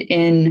learned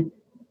in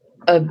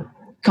a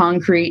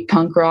concrete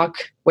punk rock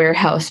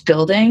warehouse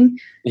building.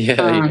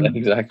 Yeah,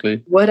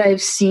 exactly. What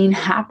I've seen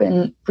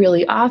happen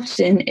really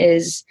often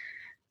is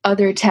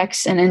other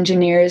techs and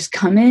engineers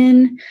come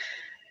in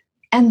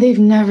and they've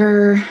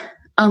never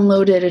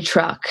unloaded a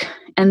truck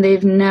and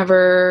they've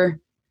never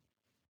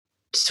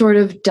sort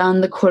of done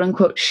the quote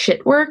unquote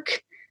shit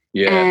work.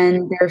 Yeah.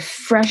 And they're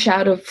fresh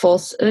out of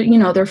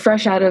they're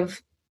fresh out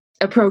of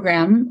a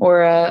program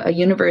or a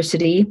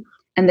university,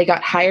 and they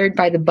got hired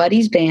by the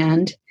buddies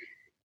band.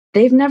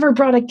 They've never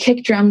brought a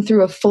kick drum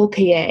through a full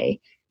PA,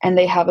 and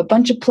they have a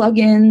bunch of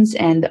plugins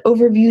and the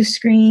overview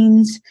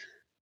screens,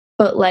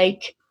 but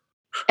like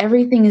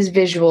everything is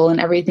visual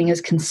and everything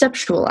is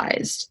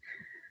conceptualized.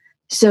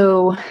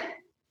 So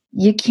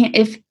you can't,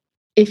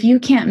 if you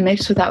can't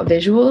mix without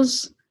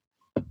visuals,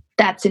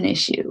 that's an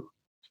issue.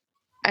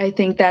 I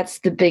think that's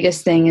the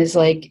biggest thing, is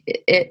like,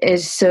 it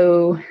is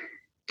so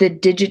the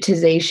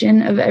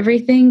digitization of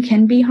everything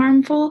can be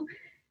harmful.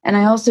 And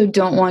I also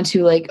don't want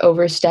to like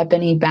overstep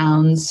any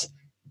bounds,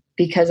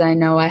 because I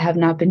know I have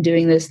not been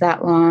doing this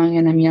that long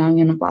and I'm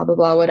young and blah, blah,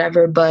 blah,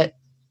 whatever. But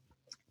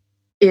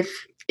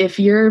if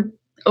your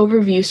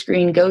overview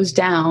screen goes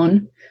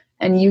down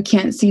and you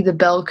can't see the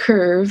bell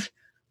curve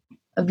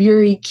of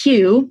your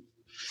EQ,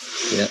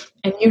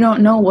 and you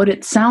don't know what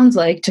it sounds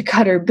like to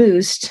cut or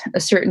boost a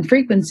certain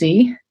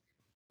frequency,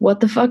 what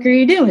the fuck are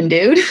you doing,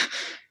 dude?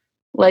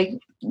 Like,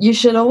 you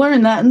should have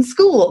learned that in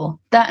school.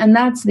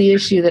 That's the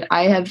issue that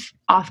I have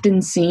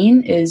often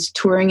seen, is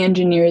touring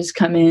engineers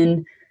come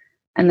in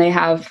and they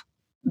have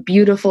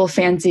beautiful,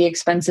 fancy,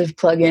 expensive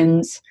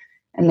plugins,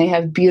 and they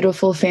have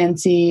beautiful,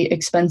 fancy,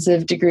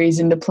 expensive degrees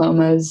and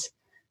diplomas,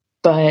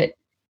 but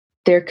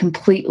they're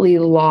completely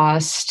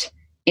lost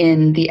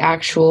in the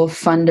actual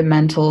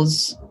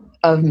fundamentals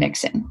of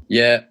mixing.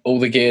 Yeah, all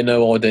the gear,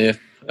 no idea.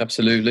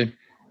 Absolutely.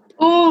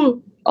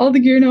 Oh, all the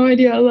gear, no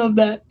idea. I love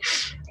that.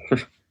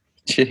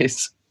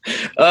 Cheers.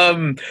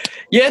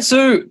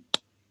 So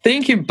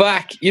thinking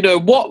back,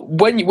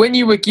 when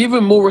you were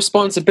given more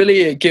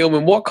responsibility at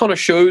Gilman, what kind of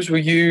shows were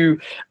you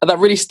that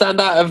really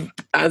stand out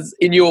as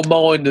in your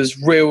mind as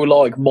real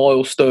like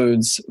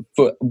milestones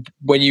for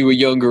when you were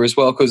younger as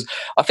well? Because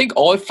I think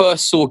I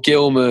first saw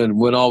Gilman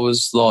when I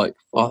was like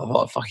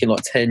fucking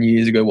like 10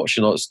 years ago,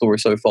 watching like Story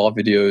So Far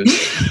videos.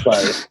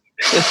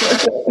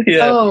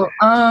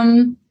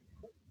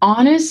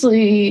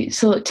 Honestly,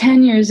 so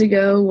 10 years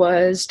ago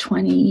was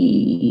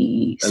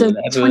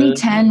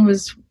 2010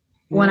 was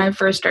when I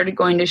first started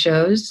going to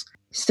shows.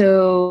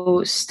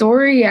 So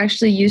Story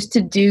actually used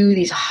to do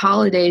these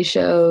holiday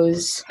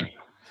shows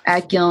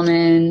at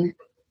Gilman.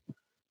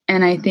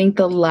 And I think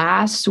the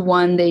last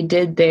one they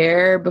did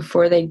there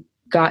before they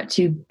got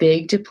too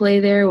big to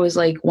play there was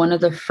like one of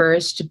the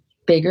first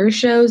bigger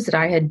shows that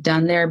I had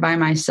done there by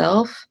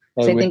myself.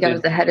 I think I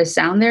was the head of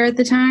sound there at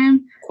the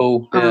time.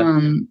 Cool.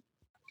 Yeah.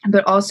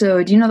 But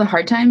also, do you know the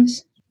Hard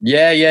Times?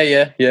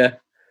 Yeah.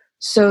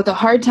 So the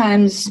Hard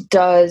Times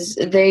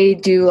they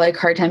do like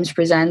Hard Times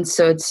Presents.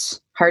 So it's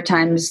Hard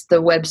Times,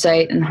 the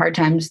website, and Hard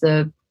Times,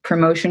 the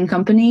promotion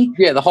company.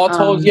 Yeah, the Hard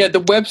Times. The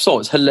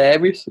website's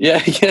hilarious.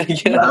 Yeah.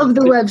 Love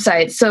the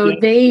website. So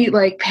they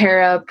like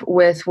pair up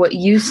with what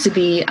used to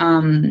be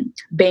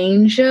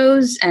Bane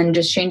shows and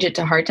just change it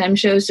to Hard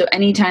Times shows. So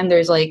anytime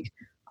there's like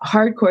a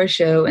hardcore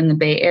show in the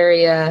Bay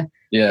Area,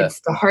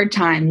 it's the Hard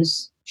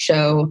Times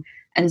show.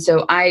 And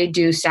so I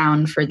do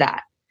sound for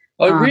that.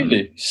 Oh,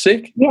 really?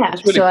 Sick. Yeah.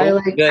 Really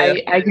so cool.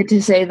 I get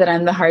to say that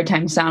I'm the Hard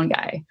Time sound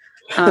guy.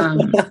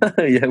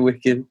 Yeah,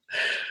 wicked.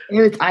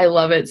 I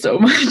love it so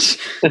much.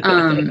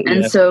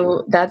 And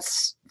so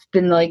that's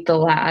been like the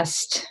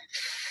last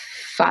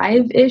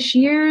 5-ish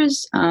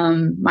years,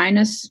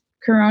 minus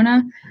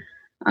Corona.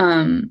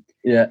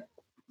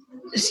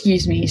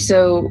 Excuse me.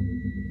 So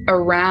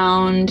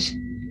around,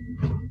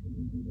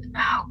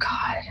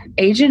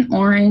 Agent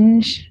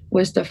Orange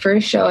was the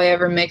first show I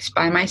ever mixed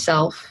by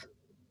myself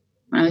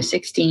when I was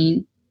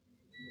 16.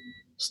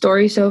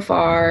 Story So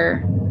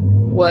Far,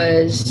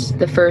 was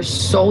the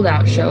first sold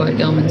out show at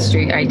Gilman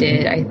Street I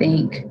did, I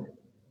think.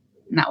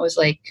 And that was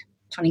like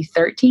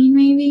 2013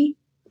 maybe.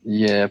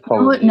 Yeah,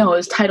 probably. No, it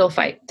was Title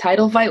Fight.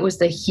 Title Fight was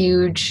the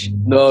huge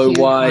huge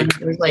way. One.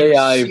 It was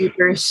like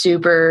super,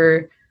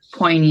 super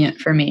poignant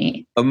for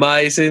me.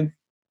 Amazing.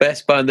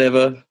 Best band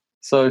ever.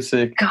 So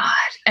sick. God.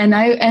 And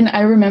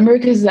I remember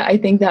because I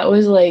think that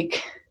was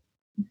like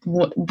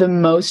the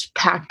most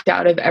packed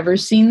out I've ever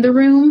seen the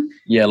room.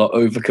 Yeah, like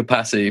over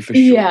capacity for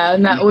sure. Yeah,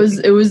 and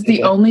it was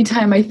the only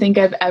time I think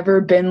I've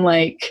ever been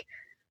like,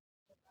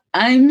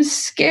 I'm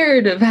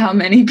scared of how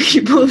many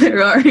people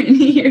there are in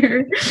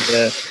here.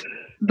 Yeah.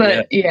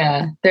 But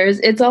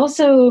it's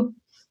also,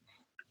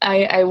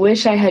 I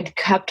wish I had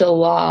kept a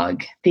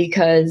log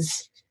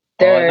because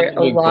there are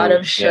a lot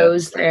of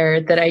shows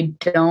there that I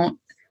don't,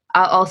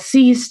 I'll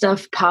see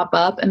stuff pop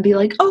up and be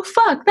like, oh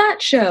fuck,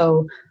 that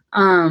show.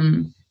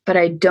 But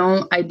I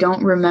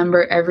don't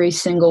remember every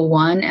single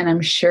one. And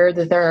I'm sure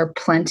that there are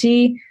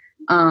plenty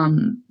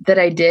that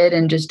I did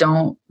and just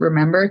don't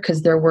remember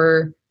because there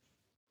were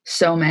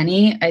so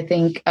many. I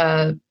think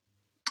a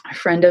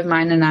friend of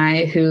mine and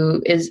I,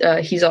 who is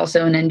he's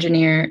also an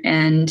engineer,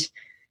 and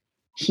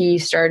he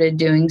started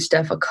doing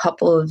stuff a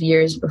couple of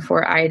years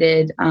before I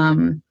did.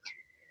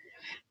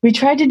 We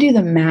tried to do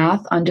the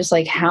math on just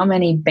like how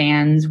many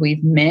bands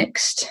we've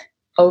mixed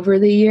over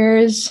the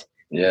years,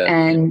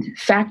 and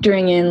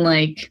factoring in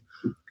like,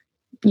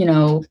 you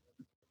know,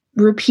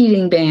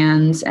 repeating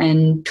bands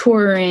and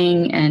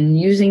touring and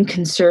using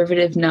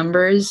conservative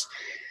numbers.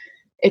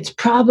 It's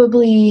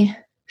probably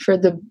for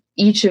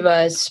each of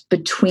us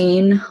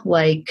between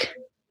like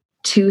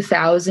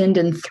 2,000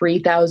 and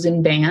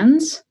 3,000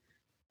 bands.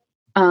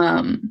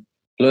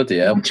 Bloody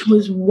hell. Which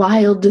was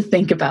wild to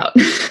think about.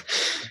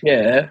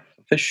 Yeah,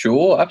 for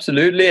sure.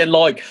 Absolutely. And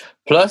like,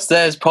 plus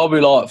there's probably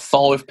like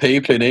 5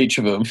 people in each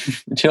of them. Do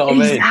you know what I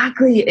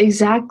mean?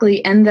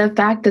 Exactly. And the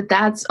fact that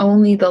that's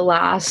only the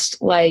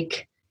last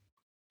like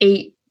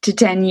 8 to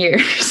 10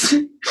 years.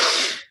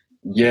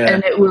 Yeah.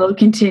 And it will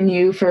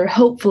continue for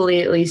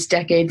hopefully at least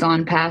decades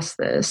on past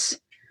this.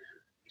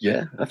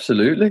 Yeah,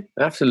 absolutely.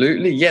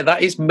 Yeah,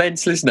 that is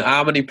mental, isn't it?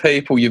 How many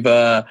people you've,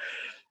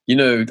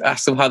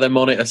 asked them how their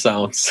monitor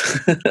sounds.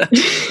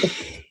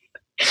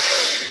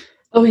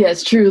 Oh,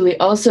 yes, truly.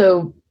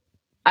 Also,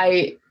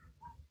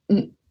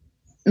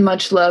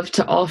 much love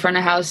to all front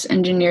of house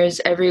engineers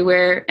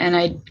everywhere. And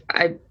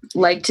I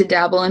like to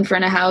dabble in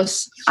front of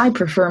house. I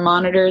prefer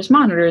monitors.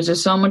 Monitors are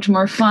so much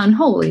more fun.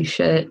 Holy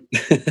shit.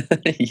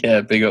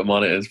 Yeah, big up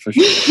monitors for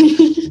sure.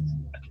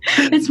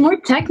 It's more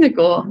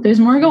technical.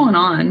 There's more going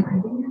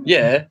on.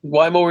 Yeah,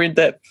 way more in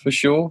depth for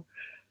sure.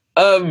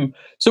 So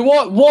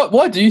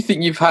why do you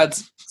think you've had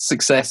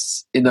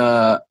success in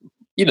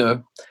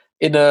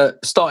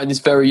starting this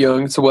very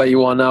young to where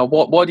you are now?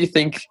 Why do you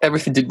think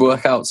everything did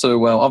work out so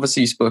well?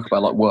 Obviously you spoke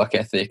about like work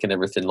ethic and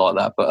everything like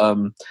that, but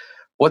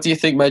what do you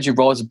think made you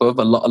rise above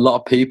a lot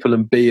of people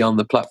and be on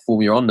the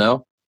platform you're on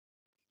now?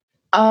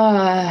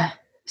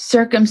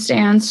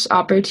 Circumstance,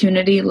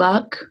 opportunity,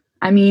 luck.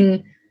 I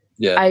mean,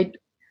 yeah.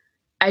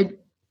 I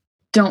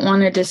don't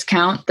want to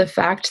discount the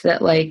fact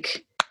that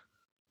like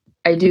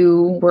I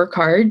do work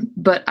hard,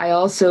 but I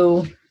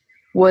also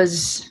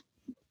was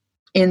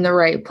in the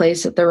right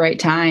place at the right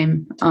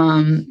time.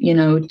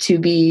 To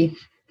be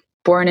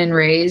born and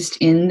raised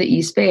in the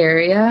East Bay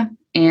area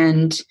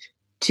and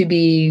to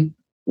be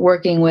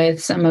working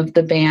with some of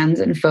the bands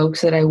and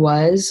folks that I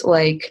was,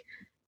 like,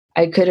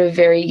 I could have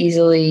very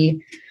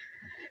easily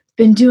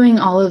been doing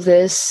all of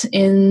this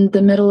in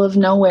the middle of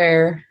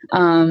nowhere,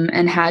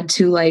 and had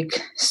to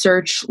like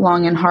search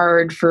long and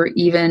hard for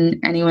even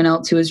anyone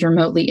else who was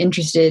remotely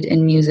interested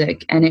in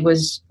music. And it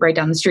was right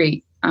down the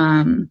street.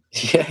 And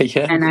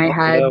I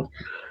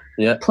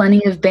had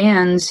plenty of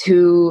bands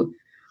who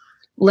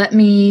let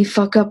me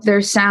fuck up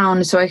their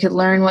sound so I could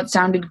learn what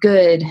sounded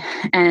good.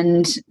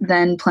 And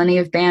then plenty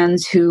of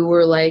bands who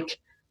were like,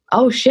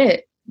 oh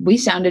shit, we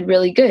sounded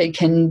really good.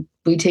 Can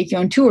we take you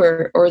on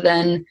tour? Or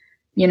then,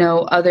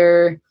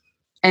 other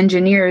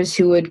engineers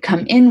who would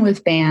come in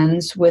with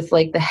bands with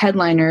like the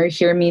headliner,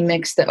 hear me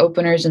mix the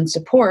openers and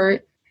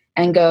support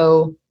and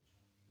go,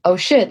 oh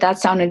shit, that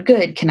sounded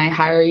good. Can I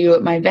hire you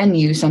at my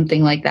venue?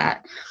 Something like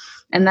that.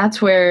 And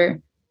that's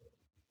where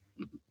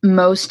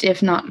most,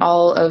 if not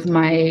all, of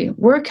my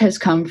work has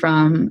come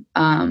from,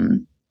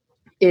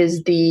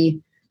 is the,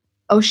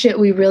 oh shit,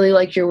 we really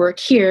like your work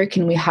here.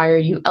 Can we hire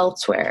you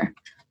elsewhere?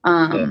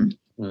 And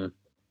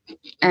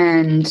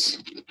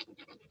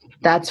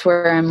that's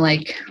where I'm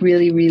like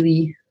really,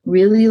 really,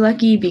 really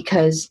lucky,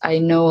 because I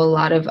know a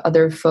lot of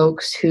other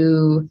folks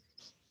who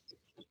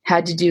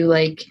had to do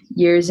like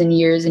years and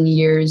years and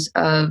years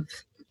of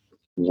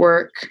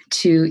work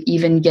to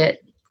even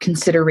get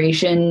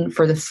consideration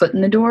for the foot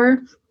in the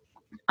door.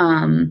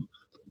 And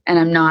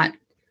I'm not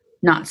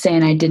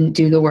saying I didn't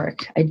do the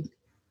work. I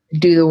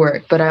do the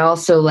work, but I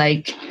also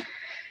like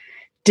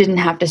didn't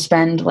have to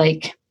spend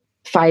like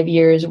 5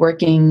 years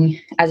working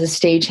as a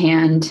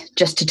stagehand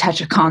just to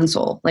touch a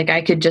console. Like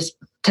I could just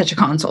touch a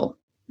console.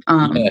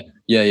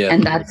 Yeah.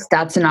 And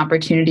that's an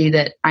opportunity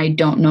that I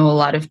don't know a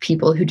lot of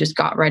people who just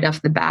got right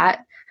off the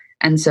bat.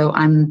 And so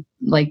I'm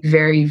like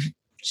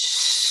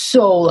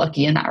so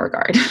lucky in that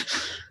regard.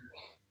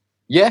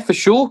 Yeah, for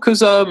sure.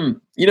 Because,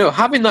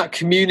 having that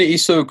community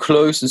so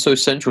close and so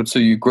central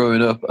to you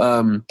growing up,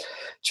 do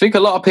you think a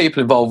lot of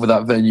people involved with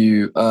that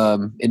venue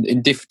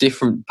in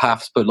different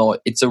paths, but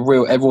like it's a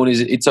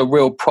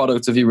real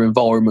product of your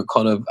environment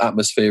kind of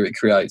atmosphere it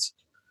creates?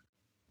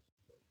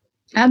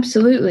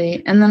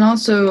 Absolutely. And then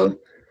also,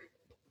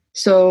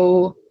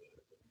 so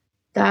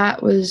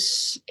that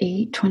was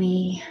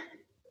 14,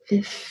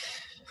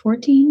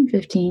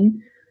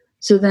 15.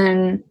 So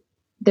then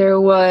there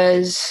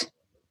was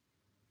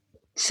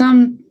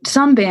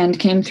some band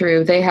came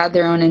through. They had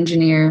their own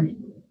engineer.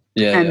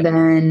 Yeah. And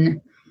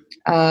then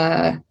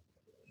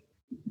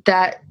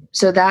that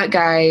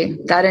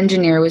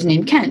engineer was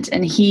named Kent,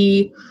 and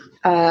he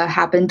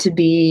happened to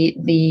be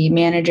the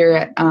manager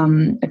at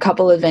a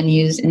couple of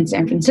venues in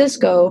San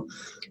Francisco.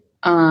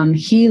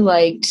 He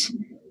liked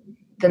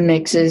the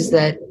mixes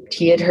that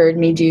he had heard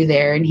me do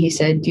there, and he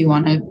said, do you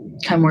want to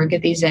come work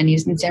at these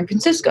venues in San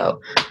Francisco?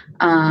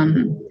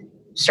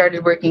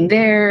 Started working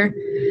there.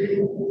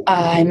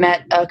 I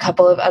met a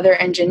couple of other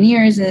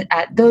engineers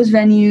at those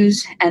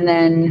venues, and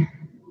then,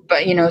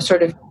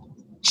 sort of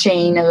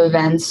chain of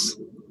events,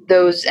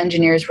 those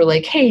engineers were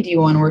like, hey, do you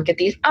want to work at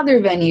these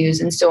other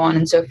venues, and so on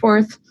and so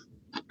forth.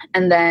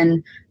 And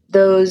then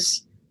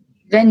those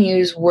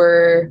venues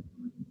were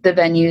the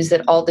venues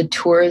that all the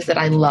tours that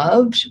I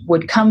loved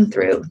would come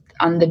through,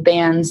 on the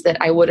bands that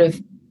I would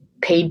have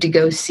paid to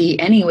go see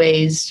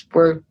anyways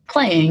were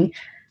playing.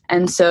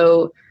 And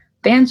so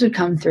bands would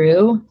come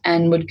through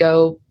and would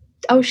go,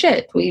 oh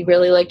shit, we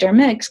really liked our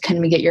mix. Can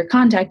we get your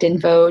contact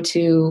info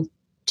to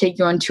take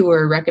you on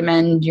tour,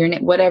 recommend your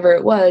whatever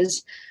it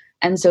was?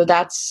 And so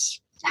that's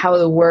how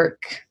the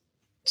work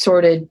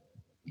sorted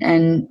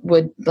and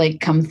would like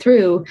come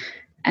through.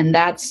 And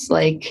that's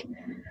like,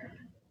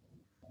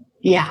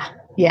 yeah.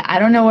 I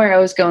don't know where I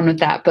was going with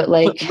that, but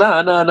like,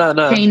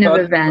 no. Chain of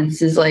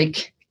events is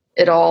like,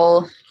 it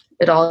all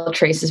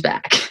traces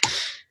back.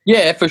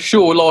 Yeah, for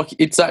sure. Like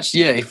it's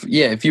actually,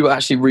 if you were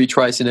actually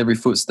retracing every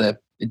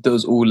footstep, it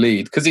does all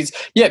lead. Because it's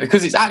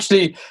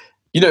actually,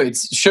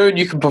 it's showing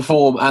you can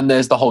perform, and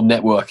there's the whole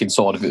networking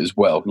side of it as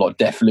well. Like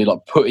definitely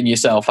like putting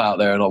yourself out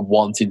there and like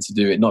wanting to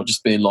do it, not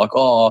just being like,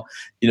 I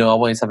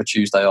wanted to have a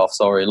Tuesday off,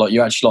 sorry. Like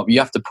you actually, like, you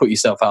have to put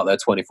yourself out there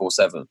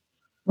 24/7.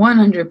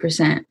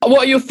 100%. What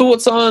are your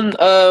thoughts on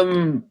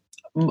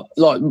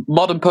like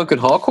modern punk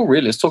and hardcore?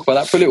 Really, let's talk about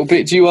that for a little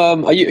bit. Do you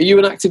are you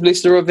an active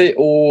listener of it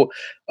or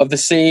of the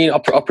scene? I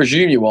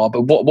presume you are,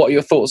 but what are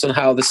your thoughts on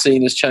how the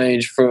scene has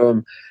changed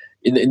from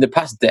in the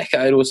past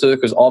decade or so?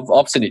 Because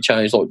I've seen it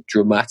change like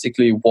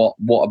dramatically.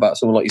 What about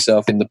someone like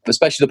yourself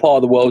especially the part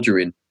of the world you're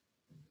in?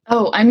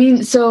 Oh, I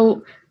mean,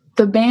 so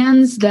the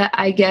bands that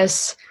I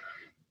guess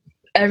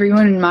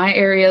everyone in my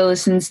area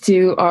listens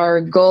to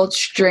are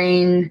Gulch,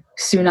 Drain,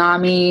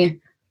 Tsunami.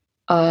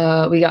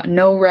 We got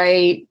No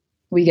Right.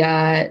 We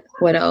got,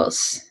 what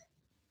else?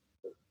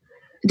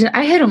 Did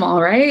I hit them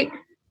all right?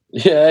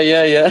 Yeah.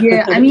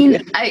 Yeah, I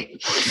mean,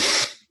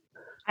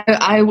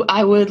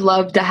 I would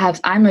love to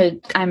have. I'm a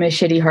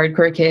shitty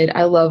hardcore kid.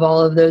 I love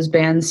all of those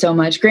bands so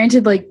much.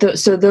 Granted, like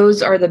so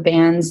those are the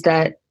bands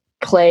that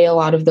play a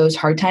lot of those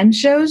Hard Times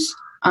shows.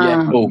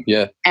 Cool.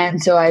 Yeah.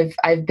 And so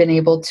I've been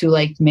able to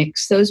like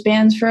mix those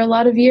bands for a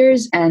lot of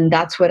years, and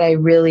that's what I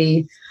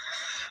really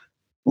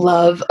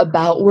love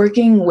about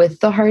working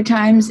with the Hard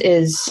Times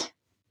is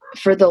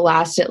for the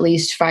last at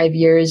least 5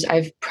 years,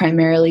 I've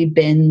primarily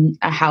been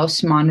a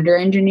house monitor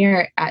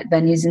engineer at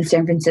venues in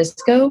San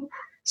Francisco.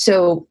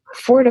 So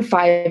 4 to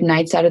 5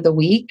 nights out of the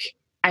week,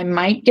 I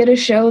might get a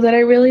show that I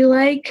really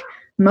like.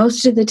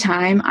 Most of the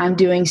time I'm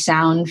doing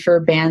sound for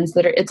bands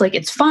that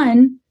it's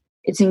fun,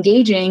 it's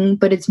engaging,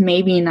 but it's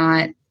maybe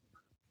not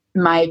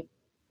my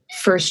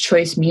first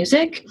choice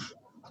music.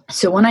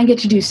 So when I get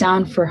to do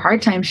sound for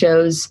Hard Time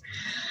shows,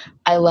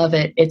 I love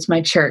it. It's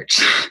my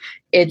church.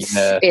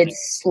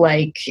 It's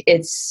like,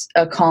 it's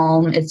a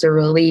calm, it's a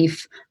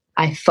relief.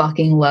 I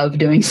fucking love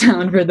doing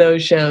sound for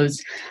those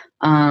shows.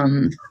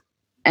 And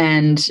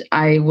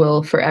I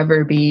will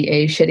forever be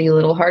a shitty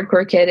little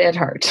hardcore kid at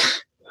heart.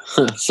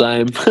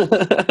 Same.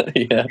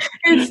 Yeah.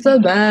 It's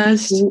the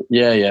best.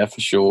 Yeah, for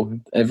sure.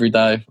 Every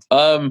day.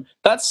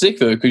 That's sick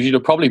though, because you'd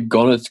have probably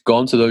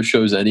gone to those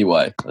shows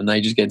anyway, and they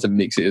just get to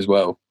mix it as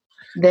well.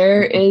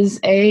 There is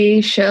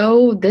a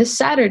show this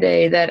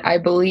Saturday that I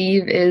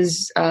believe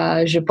is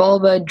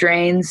Jabulba,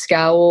 Drain,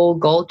 Scowl,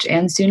 Gulch,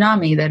 and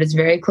Tsunami that is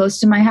very close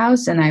to my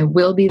house, and I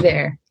will be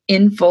there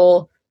in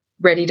full,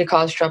 ready to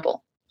cause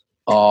trouble.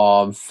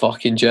 Oh, I'm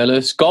fucking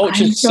jealous. Gulch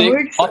is so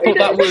sick. excited. I thought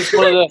that was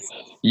one of the...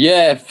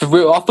 Yeah, for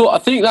real. I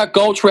think that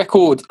Gulch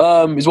record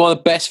is one of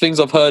the best things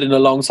I've heard in a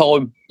long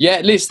time. Yeah,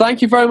 Liz,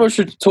 thank you very much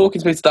for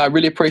talking to me today. I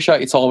really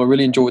appreciate your time. I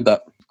really enjoyed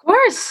that. Of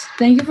course.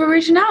 Thank you for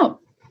reaching out.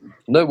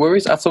 No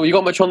worries at all. You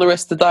got much on the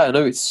rest of the day? I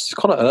know it's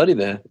kind of early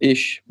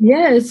there-ish.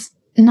 Yeah, it's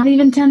not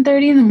even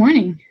 10:30 in the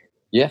morning.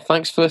 Yeah,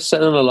 thanks for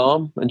setting an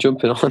alarm and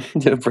jumping on.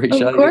 I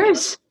appreciate it. Of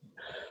course.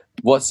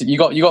 What's you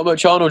got? You got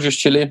much on or just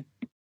chilling?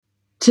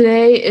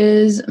 Today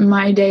is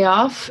my day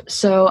off,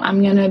 so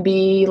I'm gonna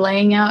be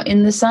laying out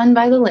in the sun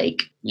by the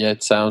lake. Yeah,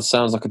 it sounds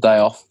like a day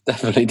off.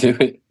 Definitely do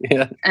it.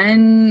 Yeah.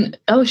 And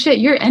oh shit,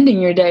 you're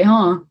ending your day,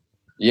 huh?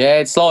 Yeah,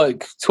 it's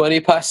like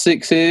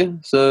 6:20 here,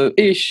 so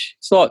ish.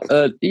 It's like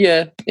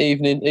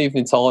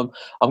evening time.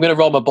 I'm gonna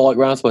ride my bike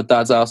round to my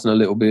dad's house in a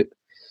little bit.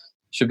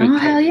 Should be. Oh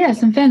hell yeah,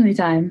 some family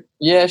time.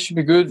 Yeah, should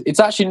be good. It's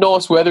actually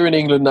nice weather in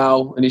England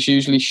now, and it's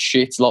usually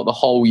shit like the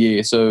whole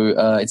year. So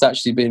it's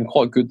actually been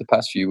quite good the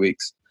past few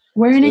weeks.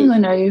 Where in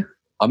England are you?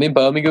 I'm in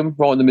Birmingham,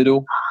 right in the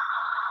middle.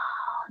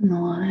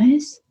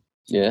 Nice.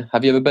 Yeah.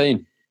 Have you ever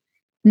been?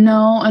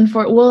 No,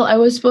 well, I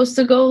was supposed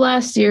to go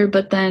last year,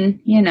 but then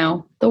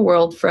the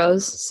world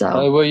froze. So.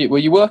 Oh, were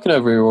you working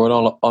over here or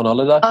on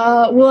holiday?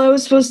 Well, I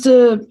was supposed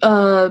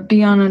to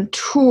be on a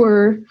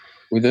tour.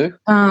 We do.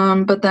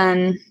 But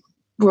then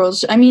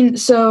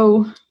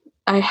so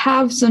I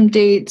have some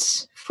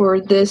dates for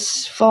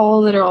this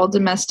fall that are all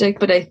domestic,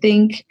 but I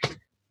think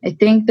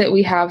that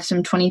we have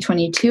some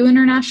 2022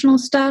 international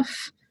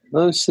stuff.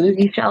 Oh, sick.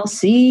 We shall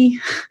see.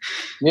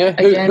 Yeah.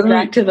 Again,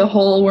 back to the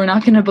whole, we're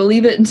not going to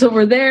believe it until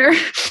we're there.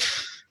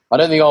 I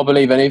don't think I'll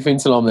believe anything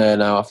until I'm there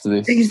now after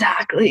this.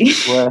 Exactly.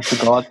 Swear to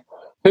God.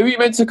 Who were you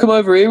meant to come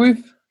over here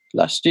with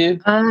last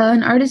year?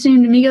 An artist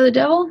named Amigo the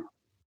Devil.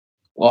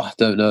 Oh, I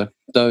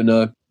don't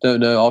know.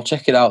 I'll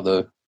check it out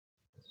though.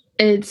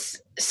 It's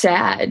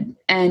sad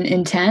and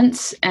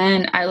intense,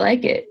 and I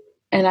like it.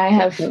 And I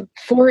have 4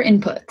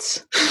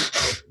 inputs.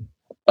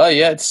 Oh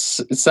yeah, it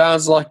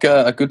sounds like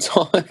a good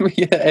time.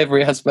 Yeah,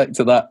 every aspect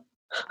of that.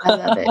 I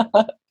love it.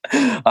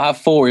 I have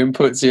 4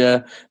 inputs.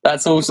 Yeah,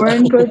 that's also 4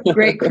 inputs.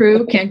 Great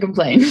crew. Can't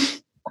complain.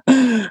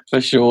 For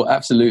sure,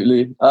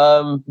 absolutely.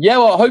 Yeah,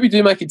 well, I hope you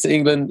do make it to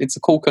England. It's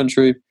a cool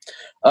country.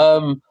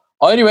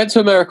 I only went to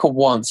America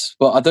once,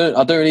 but I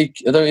don't really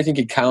think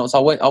it counts. I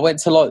went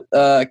to like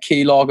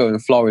Key Largo in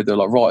Florida,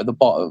 like right at the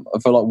bottom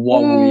for like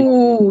 1 week.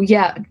 Oh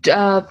yeah.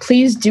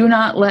 Please do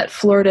not let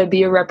Florida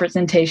be a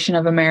representation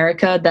of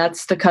America.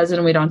 That's the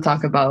cousin we don't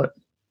talk about.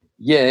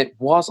 Yeah, it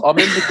was. I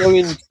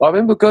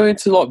remember going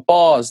to like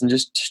bars and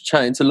just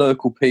chatting to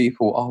local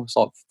people. I was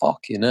like,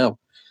 fucking hell,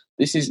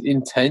 this is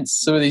intense.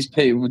 Some of these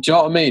people, do you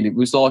know what I mean? It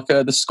was like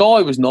the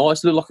sky was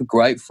nice, it looked like a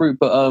grapefruit,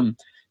 but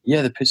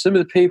yeah, some of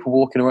the people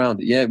walking around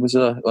it, yeah, it was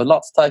a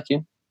lot to take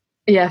in.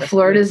 Yeah,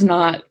 Florida is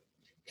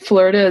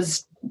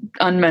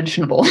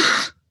unmentionable.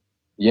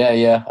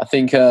 Yeah. I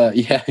think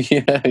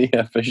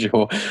yeah, for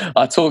sure.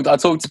 I talk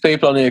to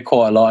people on here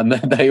quite a lot, and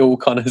they all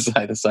kind of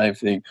say the same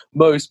thing.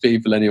 Most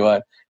people,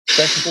 anyway.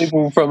 Especially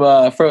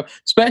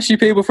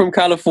people from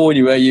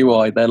California, where you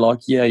are. They're like,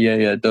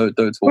 yeah. Don't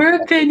talk.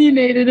 We're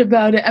opinionated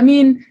about it. I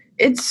mean,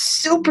 it's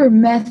super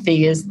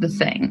methy, is the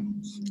thing.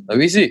 Oh,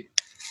 is it?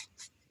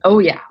 Oh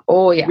yeah.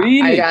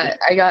 Really?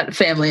 I got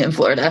family in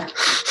Florida.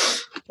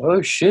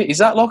 Oh shit! Is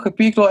that like a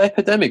big like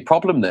epidemic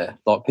problem there?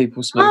 Like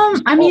people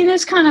smoking? I mean,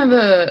 it's kind of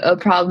a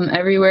problem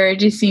everywhere. It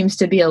just seems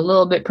to be a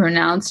little bit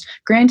pronounced.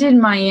 Granted,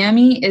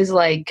 Miami is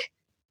like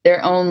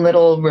their own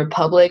little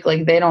republic.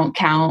 Like they don't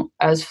count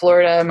as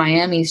Florida.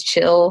 Miami's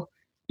chill,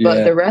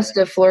 but the rest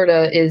of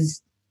Florida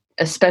is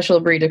a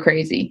special breed of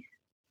crazy.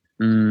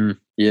 Yeah.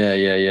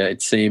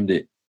 It seemed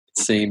it.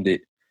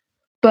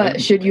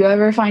 But should you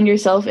ever find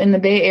yourself in the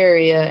Bay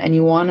Area and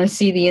you want to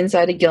see the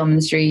inside of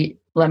Gilman Street,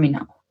 let me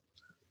know.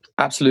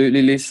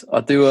 Absolutely, Liz. I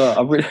do. I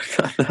really.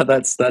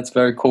 That's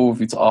very cool of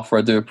you to offer.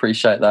 I do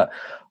appreciate that.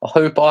 I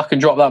hope I can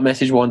drop that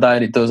message one day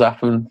and it does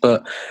happen.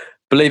 But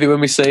believe it when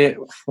we see it,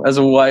 as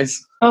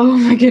always. Oh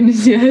my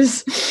goodness,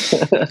 yes.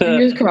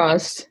 Fingers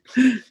crossed.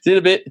 See you in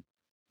a bit.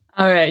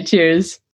 All right, cheers.